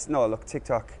 But yeah, look,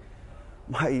 TikTok.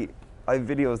 I have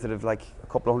videos that have like a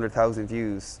couple of 100,000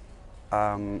 views,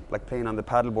 like playing on the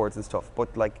paddle boards and stuff.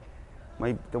 But like.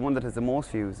 The one that has the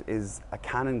most views is a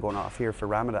cannon going off here for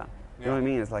Ramadan. You know what I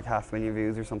mean? It's like 500,000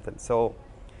 views or something. So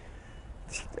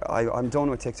I'm done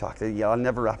with TikTok. I'll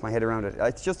never wrap my head around it.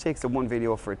 It just takes the one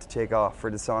video for it to take off, for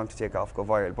the song to take off, go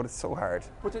viral. But it's so hard.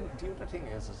 But then the other thing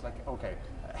is like, okay,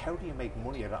 how do you make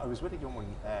money at it? I was with a young one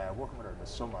working with her in the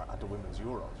summer at the Women's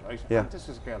Euros, right? Yeah. And this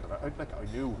is a girl that I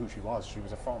knew who she was. She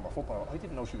was a former footballer. I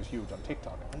didn't know she was huge on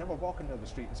TikTok. And then we're walking down the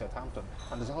street in Southampton,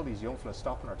 and there's all these young fellas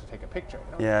stopping her to take a picture.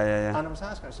 You know? Yeah. And I was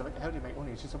asking her, so like, how do you make money?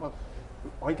 And she said, well,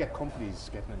 I get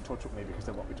companies getting in touch with me because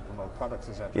they want me to promote products,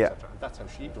 etc., etc. And that's how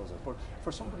she does it. But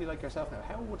for somebody like yourself now,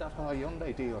 how would that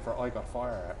Hyundai deal for I Got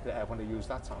Fire when they use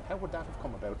that song? How would that have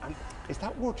come about? And is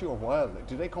that worth your while?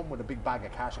 Do they come with a big bag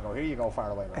of cash and go, here you go,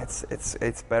 Faraway Martin?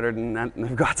 It's better than anything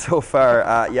I've got so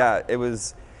far. Yeah, it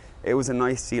was a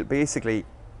nice deal. Basically,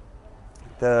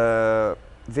 the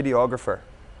videographer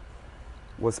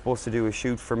was supposed to do a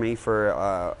shoot for me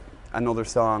for another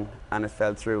song, and it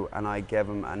fell through, and I gave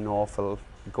him an awful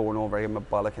going over. I gave him a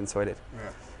bollocking, so I did.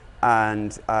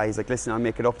 And he's like, listen, I'll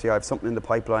make it up to you. I have something in the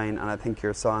pipeline, and I think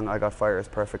your song, I Got Fire, is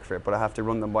perfect for it, but I have to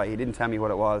run them by. He didn't tell me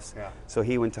what it was. So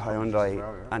he went to Hyundai,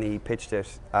 and he pitched it,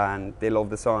 and they loved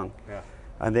the song.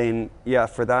 And then,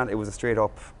 for that, it was a straight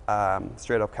up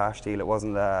cash deal. It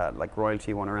wasn't a like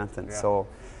royalty one or anything. So,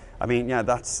 I mean,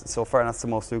 that's so far that's the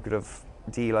most lucrative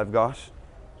deal I've got.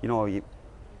 You know,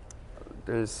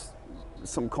 there's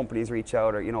some companies reach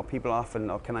out, or you know, people often,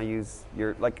 can I use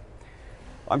your like?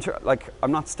 I'm sure, like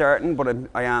I'm not starting, but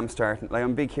I am starting. Like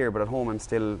I'm big here, but at home I'm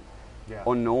still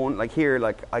unknown. Like here,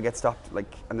 like I get stopped,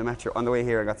 like on the metro on the way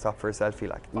here, I got stopped for a selfie,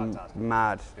 like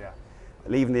mad.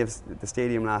 Leaving the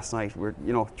stadium last night, we're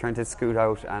trying to scoot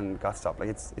out and got stopped. Like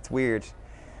it's weird,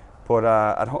 but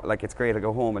at home, like it's great. I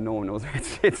go home and no one knows.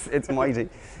 It's mighty.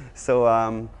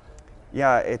 So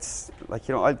it's like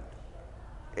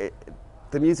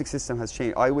the music system has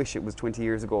changed. I wish it was 20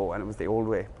 years ago and it was the old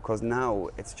way, because now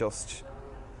it's just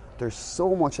there's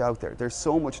so much out there. There's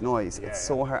so much noise. It's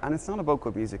so hard, and it's not about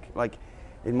good music. Like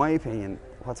in my opinion,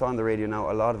 what's on the radio now,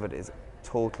 a lot of it is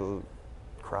total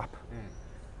crap.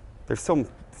 There's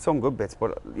some good bits,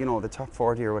 but the top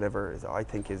 40 or whatever I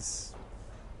think it's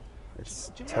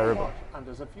terrible. And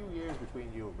there's a few years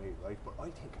between you and me, right? But I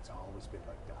think it's always been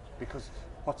like that, because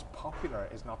what's popular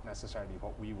is not necessarily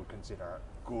what we would consider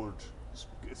good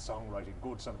songwriting,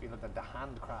 the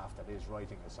handcraft that is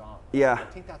writing a song. I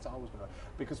think that's always been right.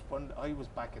 Because when I was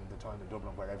back in the time in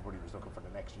Dublin where everybody was looking for the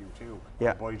next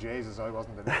U2, boy Jesus, I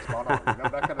wasn't the next spot on,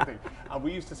 that kind of thing. And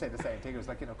we used to say the same thing. It was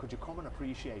like, could you come and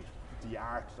appreciate the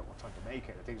art that we're trying to make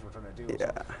here, the things we're trying to do.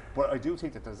 So, but I do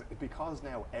think that because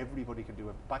now everybody can do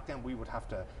it. Back then we would have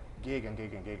to gig and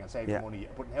save money,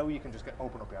 but now you can just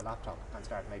open up your laptop and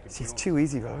start making tunes. It's too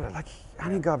easy, bro. Like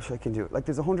any gobshite can do it. Like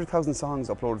there's 100,000 songs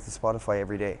uploaded to Spotify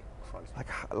every day.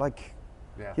 Like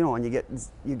and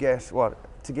you get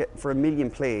what to get for 1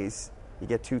 million plays, you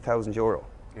get €2,000.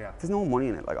 There's no money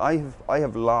in it. Like I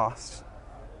have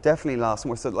definitely lost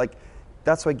more. So like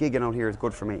that's why gigging out here is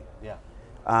good for me.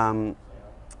 The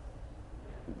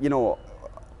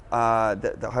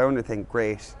Hyundai thing,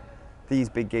 great. these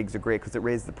big gigs are great because it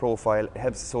raises the profile, it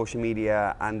helps the social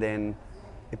media, and then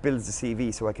it builds the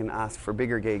CV so I can ask for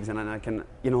bigger gigs, and then I can,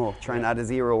 try and add a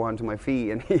zero onto my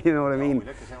fee, and you know what I mean? We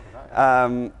like the sound of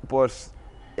that,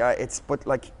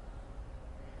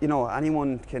 But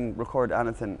anyone can record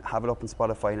anything, have it up on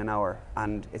Spotify in an hour,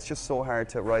 and it's just so hard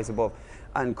to rise above.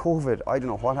 And COVID, I don't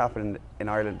know what happened in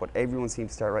Ireland, but everyone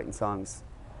seems to start writing songs.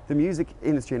 The music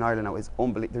industry in Ireland now is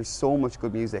unbelievable. There's so much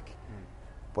good music,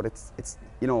 but it's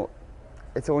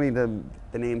only the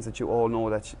names that you all know,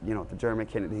 that the Dermot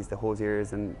Kennedys, the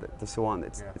Hosiers, and the so on.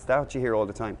 It's that what you hear all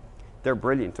the time. They're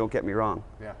brilliant, don't get me wrong.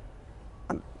 Yeah.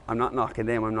 And I'm not knocking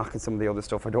them, I'm knocking some of the other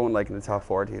stuff I don't like in the top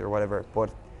 40 or whatever,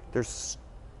 but there's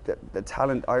the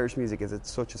talent. Irish music is at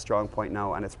such a strong point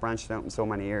now, and it's branched out in so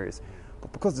many areas.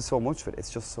 But because there's so much of it,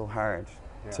 it's just so hard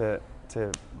to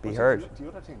be heard. The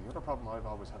other problem I've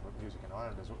always had with music in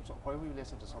Ireland is why we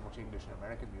listen to so much English and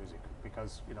American music,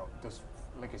 because there's,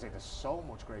 like I say, there's so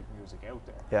much great music out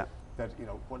there. Yeah. That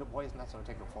why isn't that sort of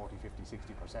taking up 40, 50,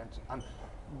 60%, and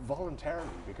voluntarily,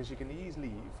 because you can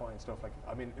easily find stuff like,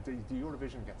 I mean, the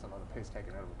Eurovision gets a lot of piss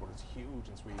taken out of it, but it's huge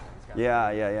in Sweden.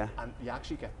 Yeah. And you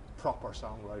actually get proper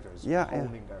songwriters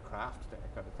honing their craft there,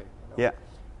 kind of thing. Yeah.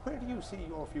 Where do you see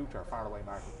your future, Faraway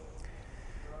Martin?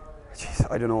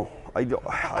 Jeez, I don't know. I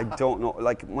don't know.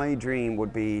 Like, my dream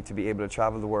would be to be able to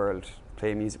travel the world,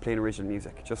 playing original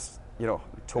music, just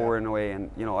touring away, and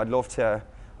I'd love to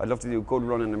do a good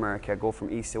run in America, go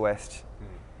from east to west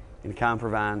in a camper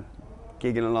van,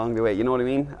 gigging along the way. You know what I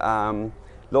mean?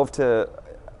 Love to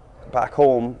back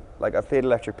home. Like, I've played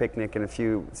Electric Picnic and a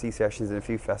few C-sessions and a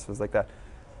few festivals like that.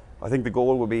 I think the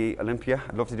goal would be Olympia.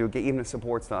 I'd love to do even a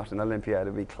support slot in Olympia.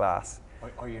 It'd be class.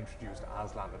 I introduced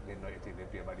Aslan at midnight at the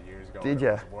Olympia many years ago. Did you?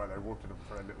 I worked with them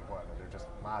for a little while, and they're just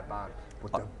mad band.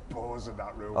 But the buzz in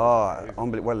that room. Oh,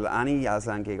 unbelievable. Well, any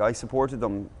Aslan gig, I supported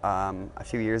them a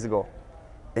few years ago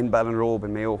in Ballinrobe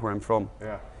in Mayo, where I'm from.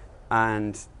 Yeah.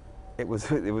 And it was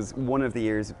one of the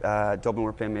years Dublin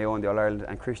were playing Mayo in the All-Ireland,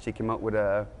 and Christy came out with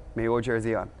a Mayo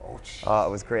jersey on. Oh,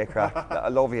 it was great crack. I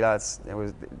love you lads. It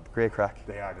was great crack.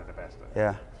 They are the best.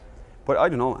 Yeah. But I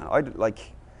don't know, man.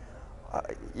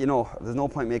 There's no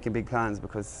point making big plans,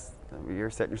 because you're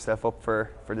setting yourself up for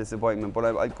disappointment. But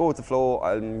I'll go with the flow.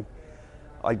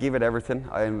 I'll give it everything.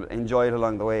 I'll enjoy it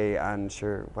along the way, and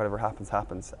sure, whatever happens,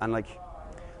 happens. And like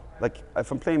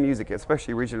if I'm playing music,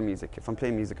 especially original music, if I'm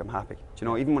playing music, I'm happy.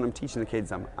 Even when I'm teaching the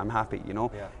kids, I'm happy.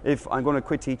 Yeah. If I'm going to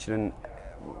quit teaching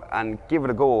and give it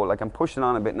a go, like, I'm pushing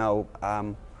on a bit now.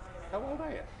 How old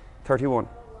are you? 31.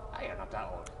 You're not that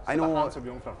old. I know. Handsome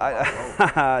young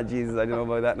fella. Jesus, I don't know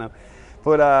about that now.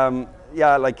 But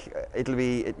it'll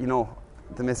be,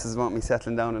 the missus want me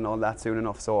settling down and all that soon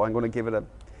enough. So I'm going to give it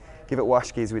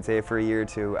washkies, we'd say, for a year or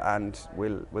two, and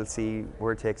we'll see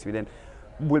where it takes me then.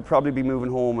 We'll probably be moving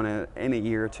home in a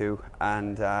year or two,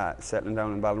 and settling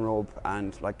down in Ballinrobe,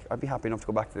 and I'd be happy enough to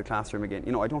go back to the classroom again.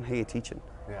 I don't hate teaching.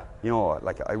 Yeah.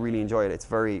 I really enjoy it. It's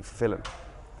very fulfilling.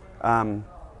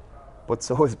 But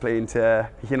so is playing to,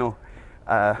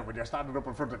 when you're standing up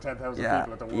in front of 10,000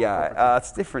 people at the World Cup.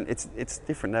 It's different. It's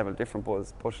different level, different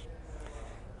buzz. But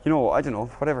I don't know.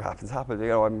 Whatever happens, happens.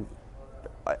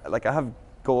 I have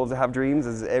goals, I have dreams,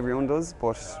 as everyone does.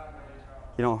 But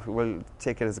we'll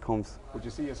take it as it comes. Would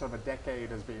you see a sort of a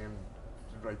decade as being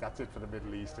right? That's it for the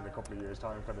Middle East in a couple of years'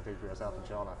 time, kind of thing, for yourself and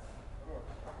Shauna?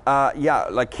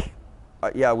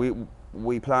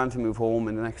 We plan to move home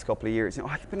in the next couple of years.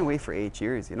 I've been away for 8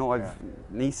 years. I've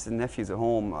nieces and nephews at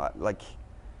home. I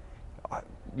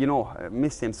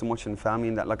miss them so much, in the family,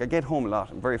 and that. I get home a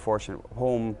lot. I'm very fortunate.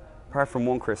 Home, apart from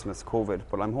one Christmas, COVID,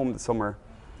 but I'm home the summer,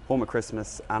 home at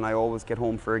Christmas, and I always get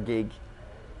home for a gig.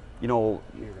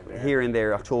 Here and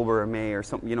there, October or May or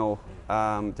something.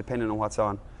 Depending on what's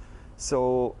on.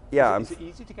 So yeah. Is it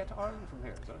easy to get to Ireland from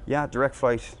here? Is it? Yeah, direct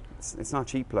flight. It's not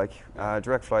cheap,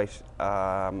 direct flight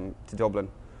to Dublin.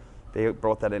 They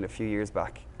brought that in a few years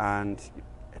back, and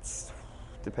it's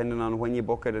depending on when you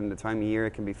book it and the time of year,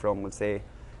 it can be from, we'll say,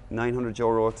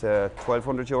 €900 to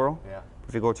 €1,200. Yeah.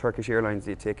 If you go Turkish Airlines,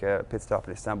 you take a pit stop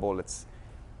in Istanbul, it's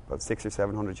about €600 or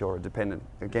 €700,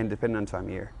 depending on time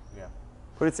of year. Yeah.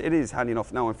 But it is handy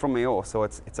enough. Now I'm from Mayo, so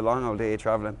it's a long old day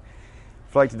travelling.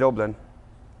 Fly to Dublin,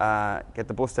 get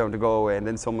the bus down to Galway, and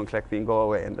then someone collect me in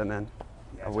Galway, and then.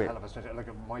 Yeah, it's a hell of a stretch.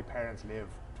 My parents live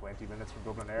 20 minutes from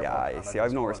Dublin Airport. Yeah, you see,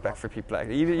 I've no respect for people like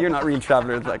you're not real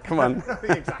travellers. Come on.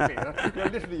 Exactly.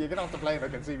 You get off the plane, I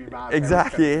can see me mad.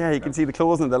 Exactly. Yeah, you can see the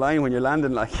closing of the line when you're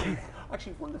landing.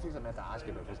 Actually, one of the things I meant to ask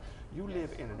you about was you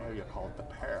live in an area called the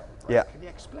Pearl. Right? Yeah. Can you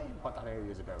explain what that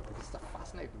area is about? Because it's a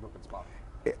fascinating looking spot.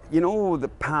 The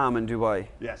Palm in Dubai.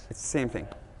 Yes. It's the same thing.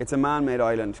 It's a man-made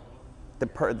island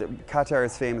Qatar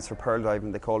is famous for pearl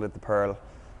diving. They call it the Pearl.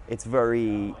 It's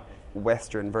very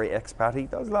Western, very expat-y.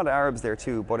 There's a lot of Arabs there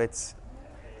too, but it's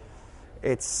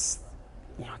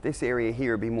this area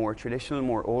here be more traditional,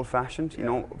 more old-fashioned. You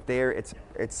know, there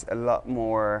it's a lot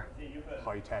more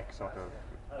high-tech sort of.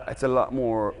 It's a lot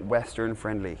more Western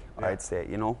friendly, I'd say.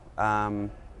 You know,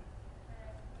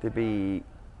 there'd be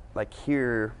like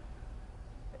here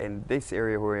in this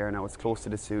area where we are now. It's close to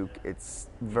the souk. It's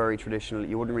very traditional.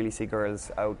 You wouldn't really see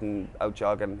girls out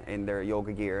jogging in their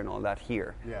yoga gear and all that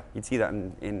here. Yeah. You'd see that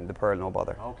in the Pearl, no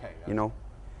bother. Okay. Yeah. You know.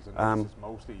 So it's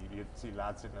mostly you'd see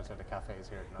lads sitting outside the cafes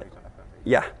here at night and that kind of thing.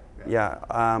 Yeah.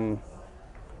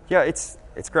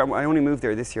 It's great. I only moved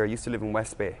there this year. I used to live in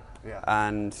West Bay,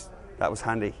 and that was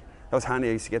handy. I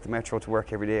used to get the metro to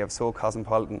work every day. I was so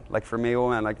cosmopolitan. Like for Mayo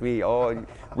man like me,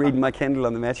 reading my Kindle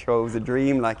on the metro was a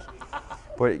dream. Like,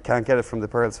 but you can't get it from the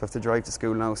Pearl, so I have to drive to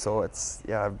school now. So it's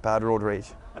bad road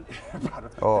rage.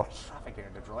 Traffic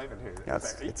here, the driving here. Yeah,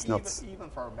 it's nuts.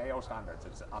 Even for Mayo standards,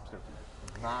 it's absolutely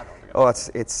mad.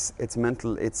 It's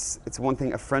mental. It's one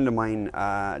thing. A friend of mine,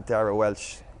 Dara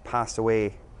Welch, passed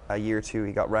away a year or two.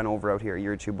 He got ran over out here a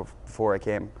year or two before I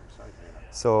came.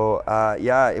 So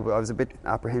I was a bit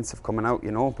apprehensive coming out,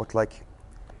 you know, but like,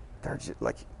 they're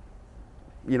like,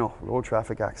 you know, road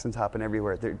traffic accidents happen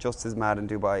everywhere. They're just as mad in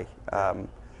Dubai.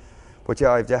 But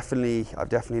yeah, I've definitely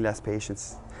less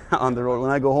patience on the road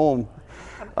when I go home.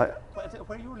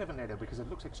 Where you were living there, though, because it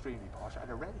looks extremely posh, are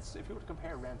the rents, if you were to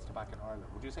compare rents to back in Ireland,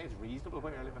 would you say it's reasonable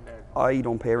where you're living there? I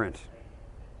don't pay rent.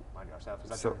 Mind yourself, is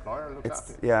that your employer looks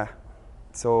after you? Yeah.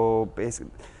 So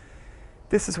basically,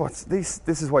 this is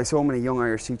why so many young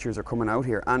Irish teachers are coming out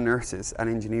here, and nurses and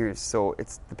engineers. So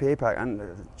it's the pay pack. And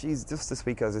geez, just this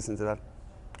week I was listening to that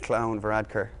clown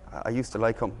Varadkar. I used to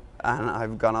like him, and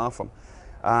I've gone off him.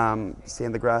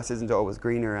 Saying the grass isn't always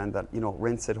greener, and that, you know,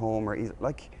 rents at home or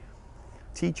like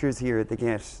teachers here, they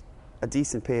get a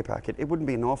decent pay packet. It wouldn't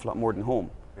be an awful lot more than home,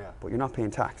 but you're not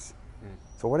paying tax.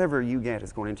 So whatever you get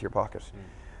is going into your pocket.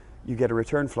 You get a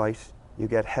return flight. You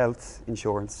get health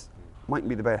insurance. Mightn't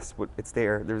be the best, but it's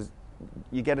there.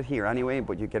 You get it here anyway,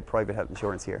 but you get private health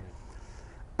insurance here,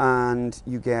 and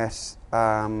you get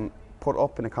put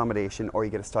up in accommodation, or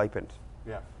you get a stipend.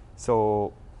 Yeah.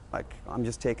 So like I'm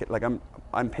just taking, like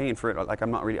I'm paying for it. Like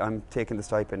I'm taking the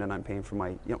stipend and I'm paying for my,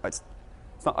 you know, it's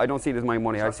not. I don't see it as my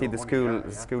money. I see the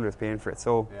school is paying for it.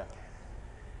 So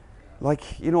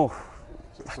like, you know.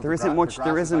 So there isn't much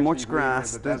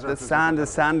grass. The sand is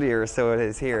sandier, so it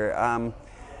is here.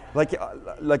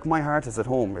 Like my heart is at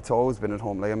home. It's always been at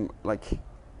home. Like I'm like,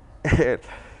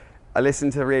 I listen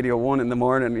to Radio 1 in the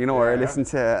morning, you know, or I'm listening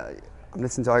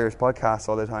to Irish podcasts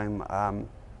all the time.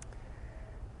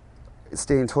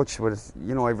 Stay in touch with,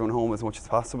 you know, everyone home as much as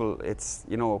possible. It's,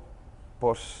 you know,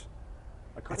 but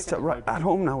it's at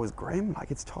home now is grim. Like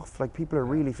it's tough. Like people are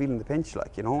really feeling the pinch.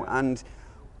 Like, you know, and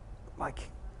like.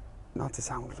 Not to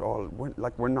sound at all,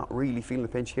 we're not really feeling the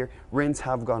pinch here. Rents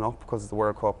have gone up because of the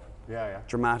World Cup,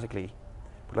 dramatically,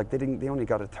 but like they only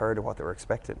got a third of what they were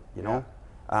expecting. You know,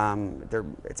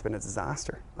 it's been a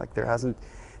disaster. Like there hasn't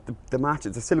the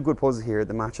matches. There's still a good puzzle here.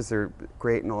 The matches are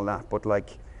great and all that, but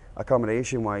like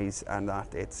accommodation wise and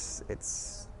that,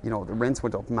 it's you know, the rents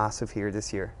went up massive here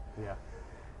this year. Yeah.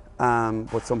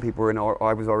 But some people were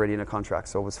I was already in a contract,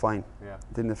 so it was fine. Yeah.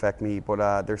 It didn't affect me,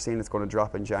 but they're saying it's going to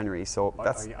drop in January. So I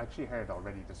actually heard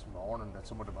already this morning that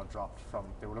some of them have dropped from,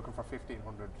 they were looking for $1,500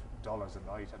 a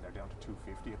night and they're down to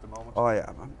 $250 at the moment. Oh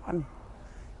yeah, I'm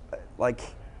like,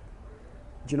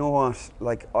 do you know what?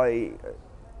 Like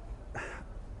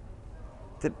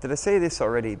did I say this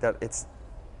already, that it's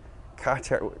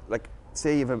Qatar, like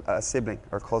say you have a sibling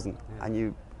or cousin and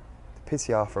you piss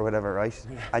you off or whatever, right?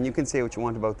 And you can say what you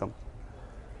want about them,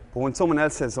 but when someone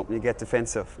else says something, you get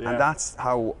defensive. And that's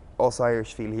how us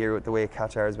Irish feel here with the way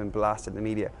Qatar has been blasted in the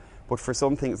media. But for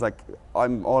some things, like,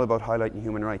 I'm all about highlighting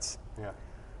human rights,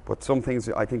 but some things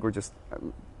I think were just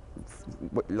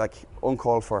like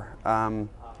uncalled for.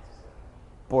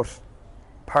 But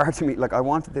part of me, like, I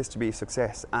wanted this to be a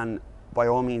success, and by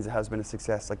all means it has been a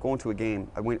success. Like going to a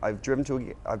game, I've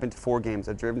been to 4 games.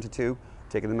 I've driven to 2,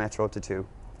 taken the metro to 2.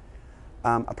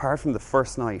 Apart from the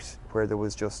first night where there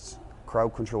was just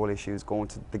crowd control issues going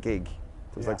to the gig, there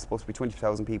was like supposed to be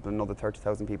 20,000 people and another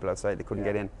 30,000 people outside, they couldn't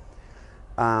get in.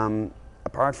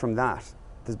 Apart from that,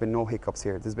 there's been no hiccups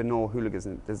here. There's been no hooligans,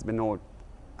 there's been no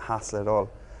hassle at all.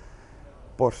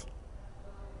 But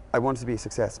I want it to be a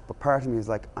success. But part of me is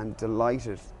like, I'm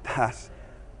delighted that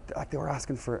like they were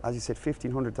asking for, as you said,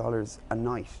 $1,500 a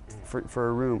night for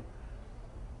a room,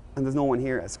 and there's no one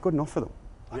here. It's good enough for them.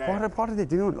 Like, what are they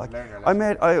doing? Like,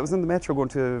 I was in the metro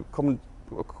coming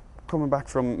back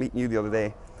from meeting you the other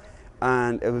day,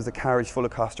 and it was a carriage full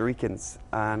of Costa Ricans,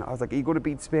 and I was like, are you going to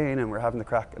beat Spain? And we're having the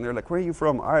crack, and they're like, where are you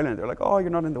from? Ireland. They're like, oh, you're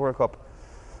not in the World Cup.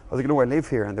 I was like, no, I live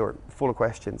here, and they were full of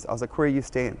questions. I was like, where are you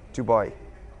staying? Dubai.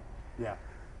 Yeah.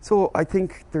 So I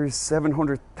think there's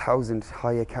 700,000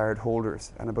 Haya card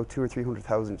holders, and about 200,000 or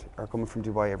 300,000 are coming from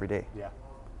Dubai every day. Yeah.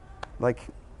 Like,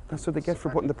 that's what they get for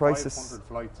putting the prices. 500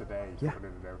 flights a day. Yeah. Put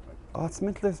it out, like. Oh, it's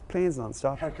mental. There's planes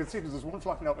non-stop. I can see there's one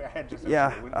flying over your head just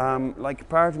Yeah, like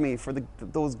part of me, for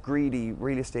those greedy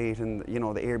real estate and, you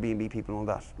know, the Airbnb people and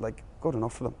all that, like, good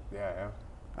enough for them. Yeah.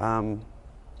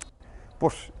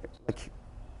 But, like,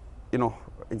 you know,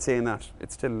 in saying that,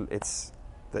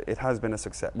 it has been a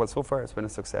success. Well, so far it's been a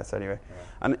success anyway.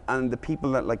 Yeah. And the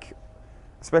people that, like,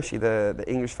 especially the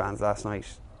English fans last night,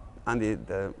 and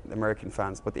the American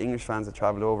fans, but the English fans that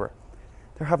travelled over,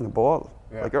 they're having a ball.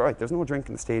 Yeah. Like, all right, there's no drink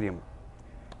in the stadium.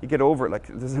 You get over it, like,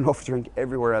 there's enough drink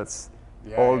everywhere else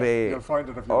all day. You'll find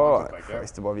it if you want it. Like,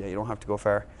 Christ above you, you don't have to go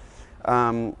far.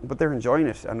 But they're enjoying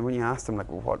it, and when you ask them, like,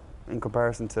 what, in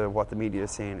comparison to what the media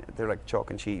is saying, they're like chalk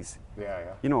and cheese.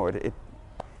 Yeah. You know,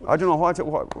 I don't know,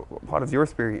 what has your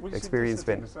experience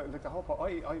been? Like the whole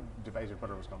I debated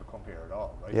whether I was going to come here at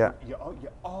all, right? Yeah. You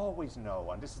always know,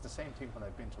 and this is the same thing when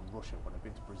I've been to Russia, when I've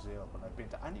been to Brazil, when I've been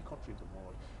to any country in the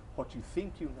world. What you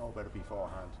think you know better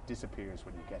beforehand disappears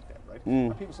when you get there, right?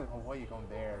 And people say, "Oh, why are you going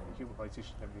there?" And the human rights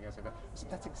issues and everything else like that. So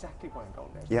that's exactly why I'm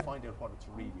going there, to find out what it's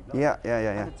really like. Yeah.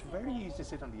 And it's very easy to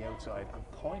sit on the outside and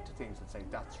point to things and say,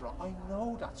 "That's wrong." I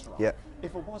know that's wrong. Yeah.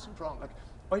 If it wasn't wrong, like,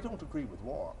 I don't agree with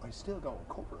war, I still go and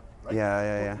cover it, right?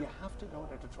 Yeah. But you have to go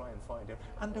there to try and find out,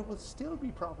 and there will still be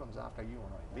problems after you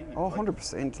and I leave. Oh,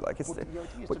 100%. Like, it's but the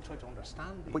idea is to try to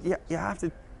understand these. But you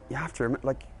have to remember,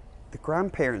 like, the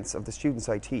grandparents of the students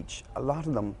I teach, a lot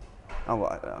of them,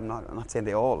 I'm not saying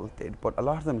they all did, but a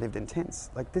lot of them lived in tents.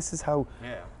 Like, this is how.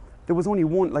 Yeah. There was only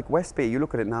one, like West Bay. You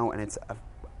look at it now, and it's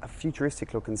a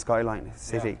futuristic looking skyline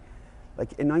city. Yeah.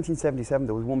 Like, in 1977,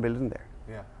 there was one building there.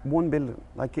 Yeah. One building.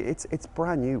 Like, it's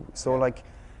brand new. So like,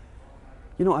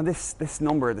 you know, and this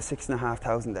number, the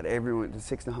 6,500 that everyone, the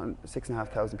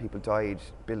 6,500 people died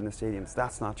building the stadiums.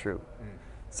 That's not true.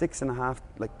 6.5.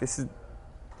 Like, this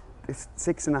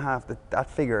 6.5. That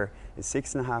figure is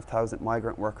 6,500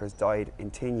 migrant workers died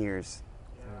in 10 years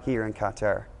here in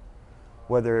Qatar.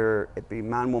 Whether it be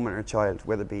man, woman, or child,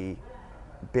 whether it be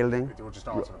building. They were just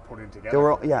all sort of put in together. They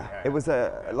were, it was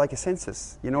like a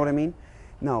census. You know what I mean?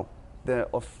 Now, the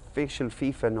official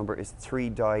FIFA number is 3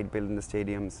 died building the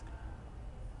stadiums.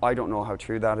 I don't know how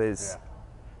true that is.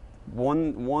 Yeah.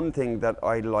 One thing that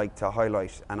I'd like to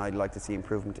highlight and I'd like to see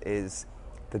improvement is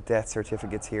the death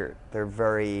certificates here. They're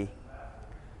very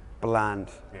bland.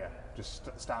 Yeah, just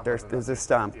stamp. There's a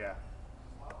stamp. Yeah.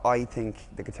 I think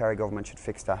the Qatari government should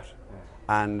fix that,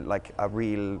 and like a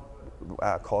real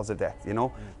cause of death. You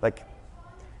know, like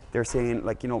they're saying,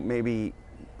 like, you know, maybe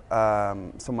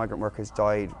some migrant workers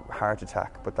died heart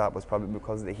attack, but that was probably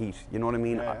because of the heat. You know what I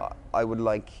mean? Yeah. I would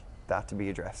like that to be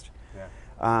addressed. Yeah.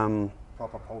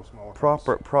 Proper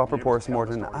post-mortem. Proper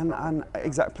post-mortem, and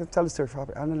exactly, tell the story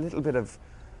properly, and a little bit of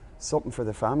something for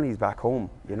the families back home,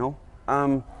 you know.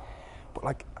 But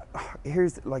like,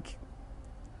 here's like,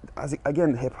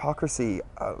 again, hypocrisy.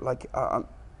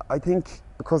 I think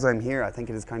because I'm here, I think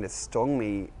it has kind of stung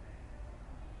me.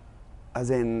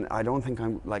 As in, I don't think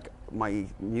I'm like my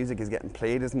music is getting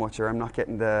played as much, or I'm not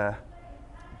getting the.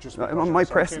 My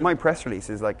press release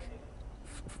is like.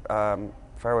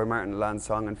 Faraway Martin land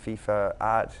song and FIFA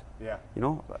ad. Yeah. You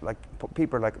know, like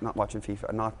people are like not watching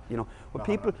FIFA, not, you know. But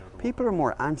people are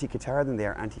more anti-Qatar than they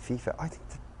are anti-FIFA. I think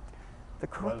the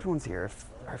corrupt ones here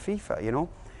are FIFA. You know,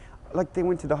 like they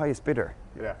went to the highest bidder.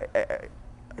 Yeah.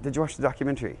 Did you watch the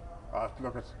documentary?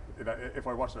 Look, if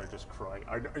I watch it, I just cry.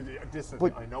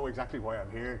 I know exactly why I'm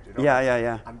here. You know?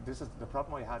 Yeah. And this is the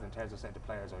problem I had in terms of saying to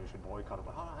players, you should boycott it.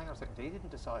 But hang on a second, they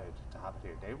didn't decide to have it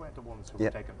here. They weren't the ones who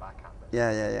were taking backhanded.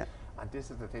 Yeah. And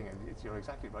this is the thing, and you're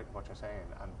exactly right in what you're saying.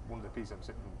 And one of the pieces I'm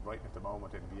sitting writing at the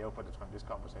moment, and be out by the time this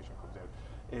conversation comes out,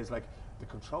 is like the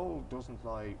control doesn't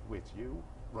lie with you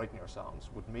writing your songs,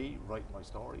 with me writing my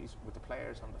stories, with the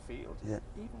players on the field,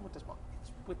 even with it's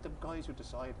with the guys who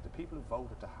decided, the people who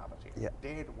voted to have it here.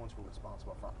 They're the ones who are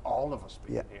responsible for all of us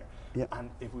being here.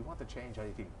 And if we want to change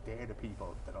anything, they're the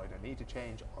people that either need to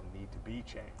change or need to be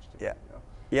changed. Yeah, you know?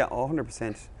 Yeah,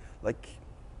 100%. Like.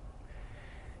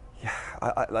 Yeah,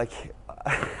 I like.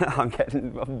 I'm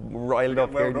getting riled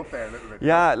up here. Up there a little bit.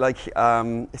 Yeah, like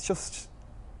it's just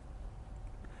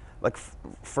like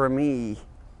for me,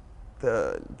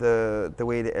 the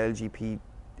way the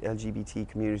LGBT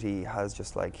community has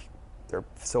just like they're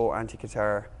so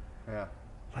anti-Qatar. Yeah.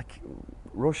 Like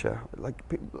Russia, like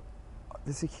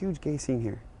there's a huge gay scene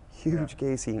here, huge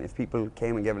gay scene if people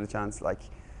came and gave it a chance.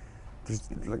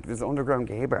 There's underground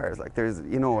gay bars. There's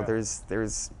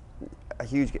a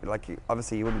huge,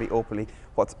 obviously you wouldn't be openly.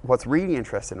 What's really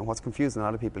interesting and what's confusing a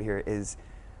lot of people here is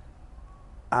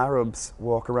Arabs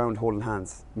walk around holding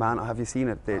hands. Man, have you seen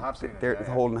it? They're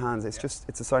holding hands. It's just,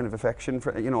 it's a sign of affection.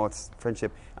 It's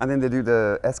friendship. And then they do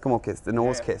the Eskimo kiss, the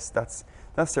nose kiss. That's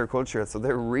their culture. So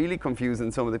they're really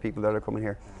confusing some of the people that are coming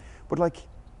here. But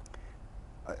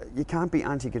you can't be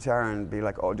anti-Qatar and be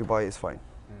like, oh, Dubai is fine.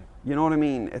 You know what I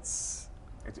mean? It's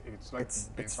like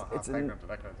being so half pregnant and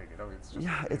that kind of thing.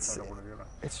 It's just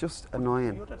it's just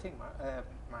annoying. The other thing,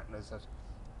 Martin, is that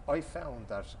I found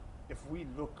that if we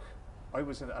look. I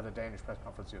was at a Danish press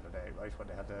conference the other day, right, when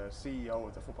they had the CEO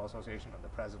of the Football Association and the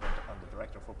president and the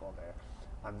director of football there,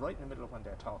 and right in the middle of when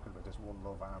they're talking about this One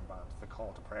Love armband, the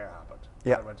call to prayer happened.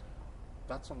 I went,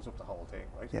 that sums up the whole thing,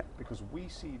 right? Because we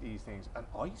see these things, and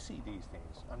I see these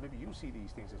things, and maybe you see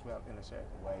these things as well in a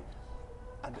certain way,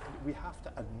 and we have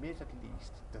to admit at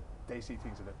least that they see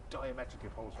things in a diametrically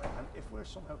opposed way, and if we're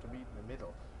somehow to meet in the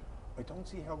middle, I don't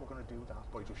see how we're going to do that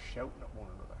by just shouting at one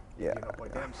another. By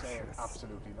them saying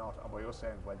absolutely not, and by us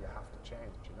saying, well, you have to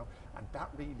change, and that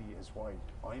really is why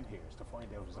I'm here, is to find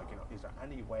out, is there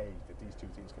any way that these two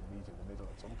things can meet in the middle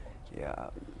at some point? Yeah,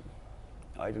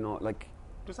 I don't know,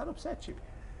 does that upset you?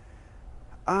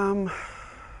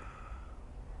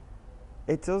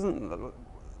 It doesn't,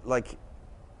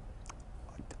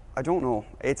 I don't know,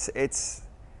 it's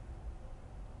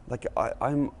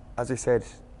I'm, as I said,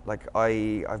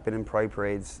 I've been in pride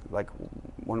parades,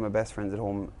 one of my best friends at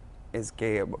home is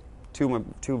gay.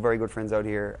 Two very good friends out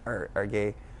here are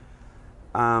gay.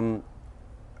 I've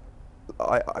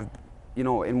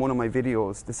in one of my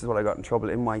videos, this is what I got in trouble.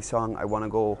 In my song, I Want to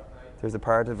Go, there's a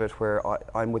part of it where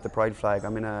I'm with the pride flag.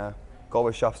 I'm in a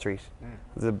Galway Shop Street.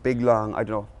 There's a big, long,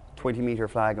 20-metre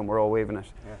flag, and we're all waving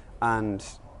it. And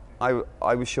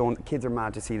I was shown, kids are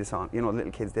mad to see the song.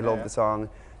 Little kids, they love the song.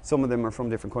 Some of them are from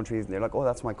different countries, and they're like, oh,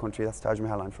 that's my country, that's Taj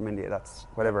Mahal, I'm from India, that's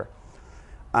whatever.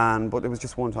 But it was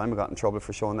just one time I got in trouble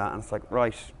for showing that, and it's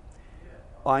right,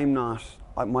 I'm not,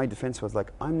 my defence was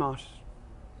I'm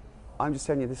just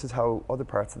telling you this is how other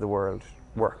parts of the world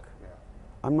work.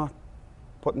 I'm not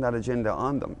putting that agenda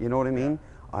on them, you know what I mean?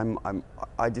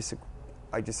 I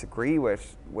disagree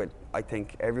with, I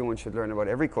think everyone should learn about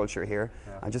every culture here,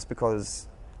 and just because,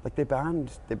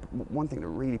 one thing that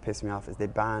really pissed me off is they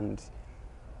banned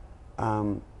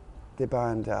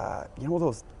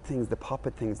those things, the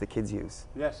poppet things the kids use.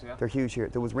 Yes, yeah. They're huge here.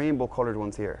 There was rainbow coloured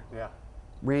ones here. Yeah.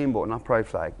 Rainbow, not pride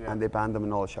flag, and they banned them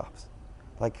in all shops.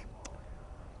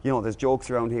 There's jokes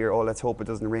around here, oh, let's hope it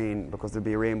doesn't rain because there'll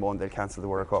be a rainbow and they'll cancel the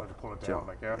World Cup. To pull it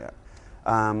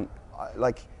down,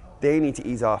 they need to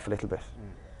ease off a little bit.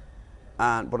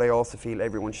 But I also feel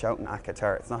everyone's shouting at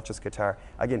Qatar. It's not just Qatar.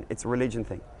 Again, it's a religion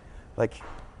thing.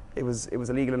 It was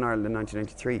illegal in Ireland in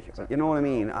 1993. Exactly. You know what I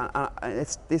mean? And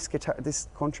it's this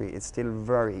country is still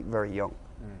very, very young.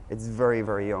 It's very,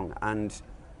 very young, and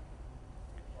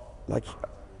I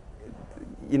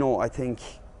think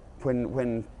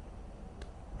when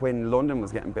London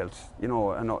was getting built,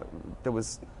 and there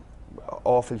was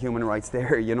awful human rights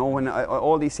there. When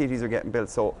all these cities are getting built,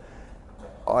 so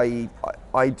I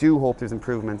do hope there's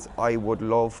improvements. I would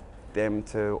love them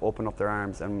to open up their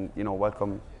arms and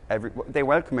welcome. They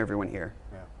welcome everyone here.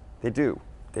 They do,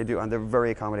 and they're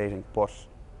very accommodating. But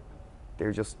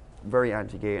they're just very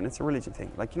anti-gay, and it's a religion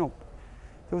thing.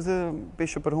 There was a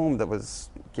bishop at home that was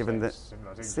given the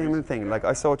same thing.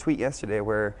 I saw a tweet yesterday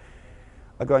where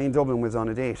a guy in Dublin was on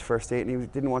a date, first date, and he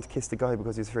didn't want to kiss the guy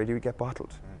because he was afraid he would get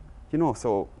bottled.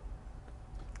 So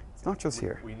it's not just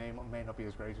here. We may not be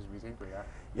as great as we think we are.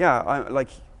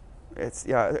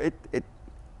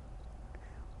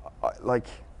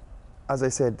 As I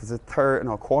said, there's a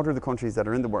quarter of the countries that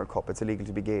are in the World Cup, it's illegal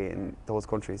to be gay in those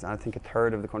countries, and I think a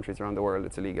third of the countries around the world,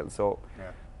 it's illegal. So,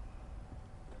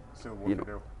 still work to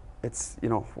do. It's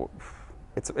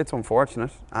it's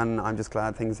unfortunate, and I'm just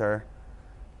glad things are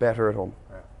better at home.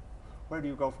 Where do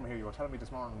you go from here? You were telling me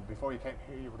this morning before you came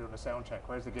here, you were doing a sound check.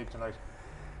 Where's the gig tonight?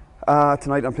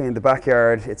 Tonight I'm playing the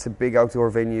Backyard. It's a big outdoor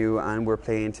venue, and we're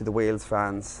playing to the Wales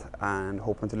fans and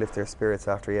hoping to lift their spirits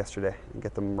after yesterday and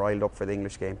get them riled up for the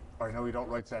English game. I know you don't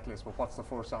write set lists, but what's the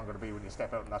first song going to be when you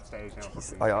step out on that stage?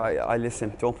 I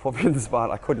listen. Don't put me in the spot.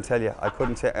 I couldn't tell you.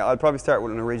 I'll probably start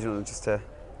with an original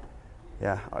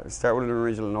I'll start with an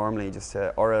original normally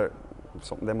or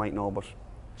something they might know, but.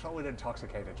 Throw an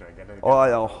intoxicated drink.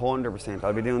 100%.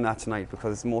 I'll be doing that tonight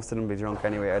because most of them will be drunk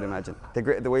anyway, I'd imagine.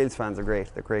 The Wales fans are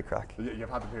great. They're great crack. You've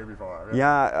had them here before, have you?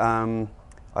 Yeah.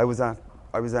 I was at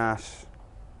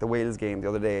the Wales game the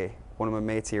other day. One of my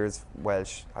mates here is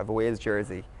Welsh. I have a Wales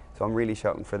jersey, So I'm really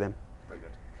shouting for them. Very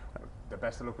good. The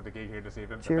best of luck with the gig here this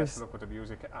evening. Cheers. The best of luck with the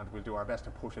music, and we'll do our best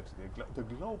to push it to the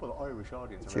global Irish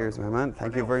audience. Cheers, my man.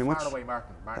 Thank you very much. Faraway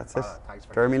Martin. That's Farragher, it. thanks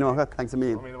for Jeremy Noah, thanks a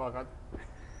million.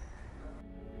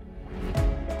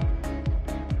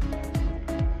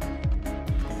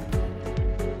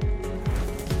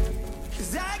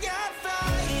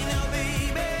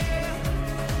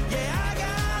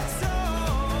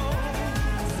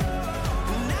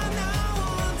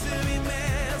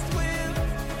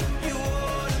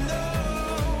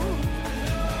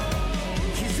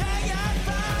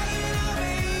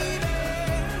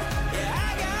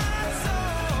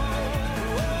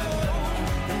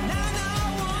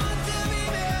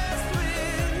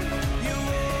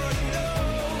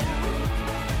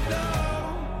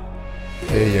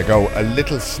 There you go, a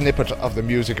little snippet of the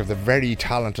music of the very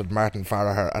talented Martin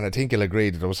Farragher, and I think you'll agree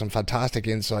that there was some fantastic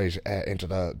insight into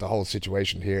the whole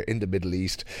situation here in the Middle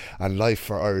East and life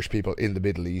for Irish people in the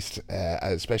Middle East,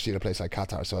 especially in a place like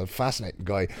Qatar. So a fascinating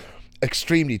guy.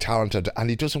 Extremely talented, and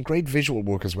he does some great visual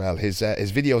work as well. His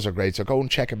videos are great, so go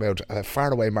and check him out.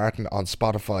 Faraway Martin on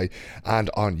Spotify and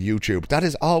on YouTube. That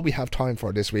is all we have time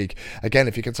for this week. Again,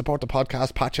 if you can support the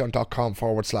podcast,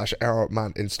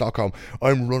 patreon.com/Aeroman in Stockholm.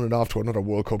 I'm running off to another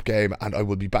World Cup game, and I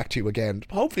will be back to you again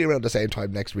hopefully around the same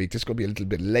time next week. This is going to be a little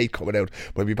bit late coming out,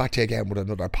 but I'll be back to you again with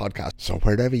another podcast. So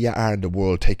wherever you are in the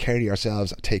world, take care of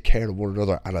yourselves, take care of one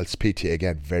another, and I'll speak to you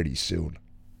again very soon.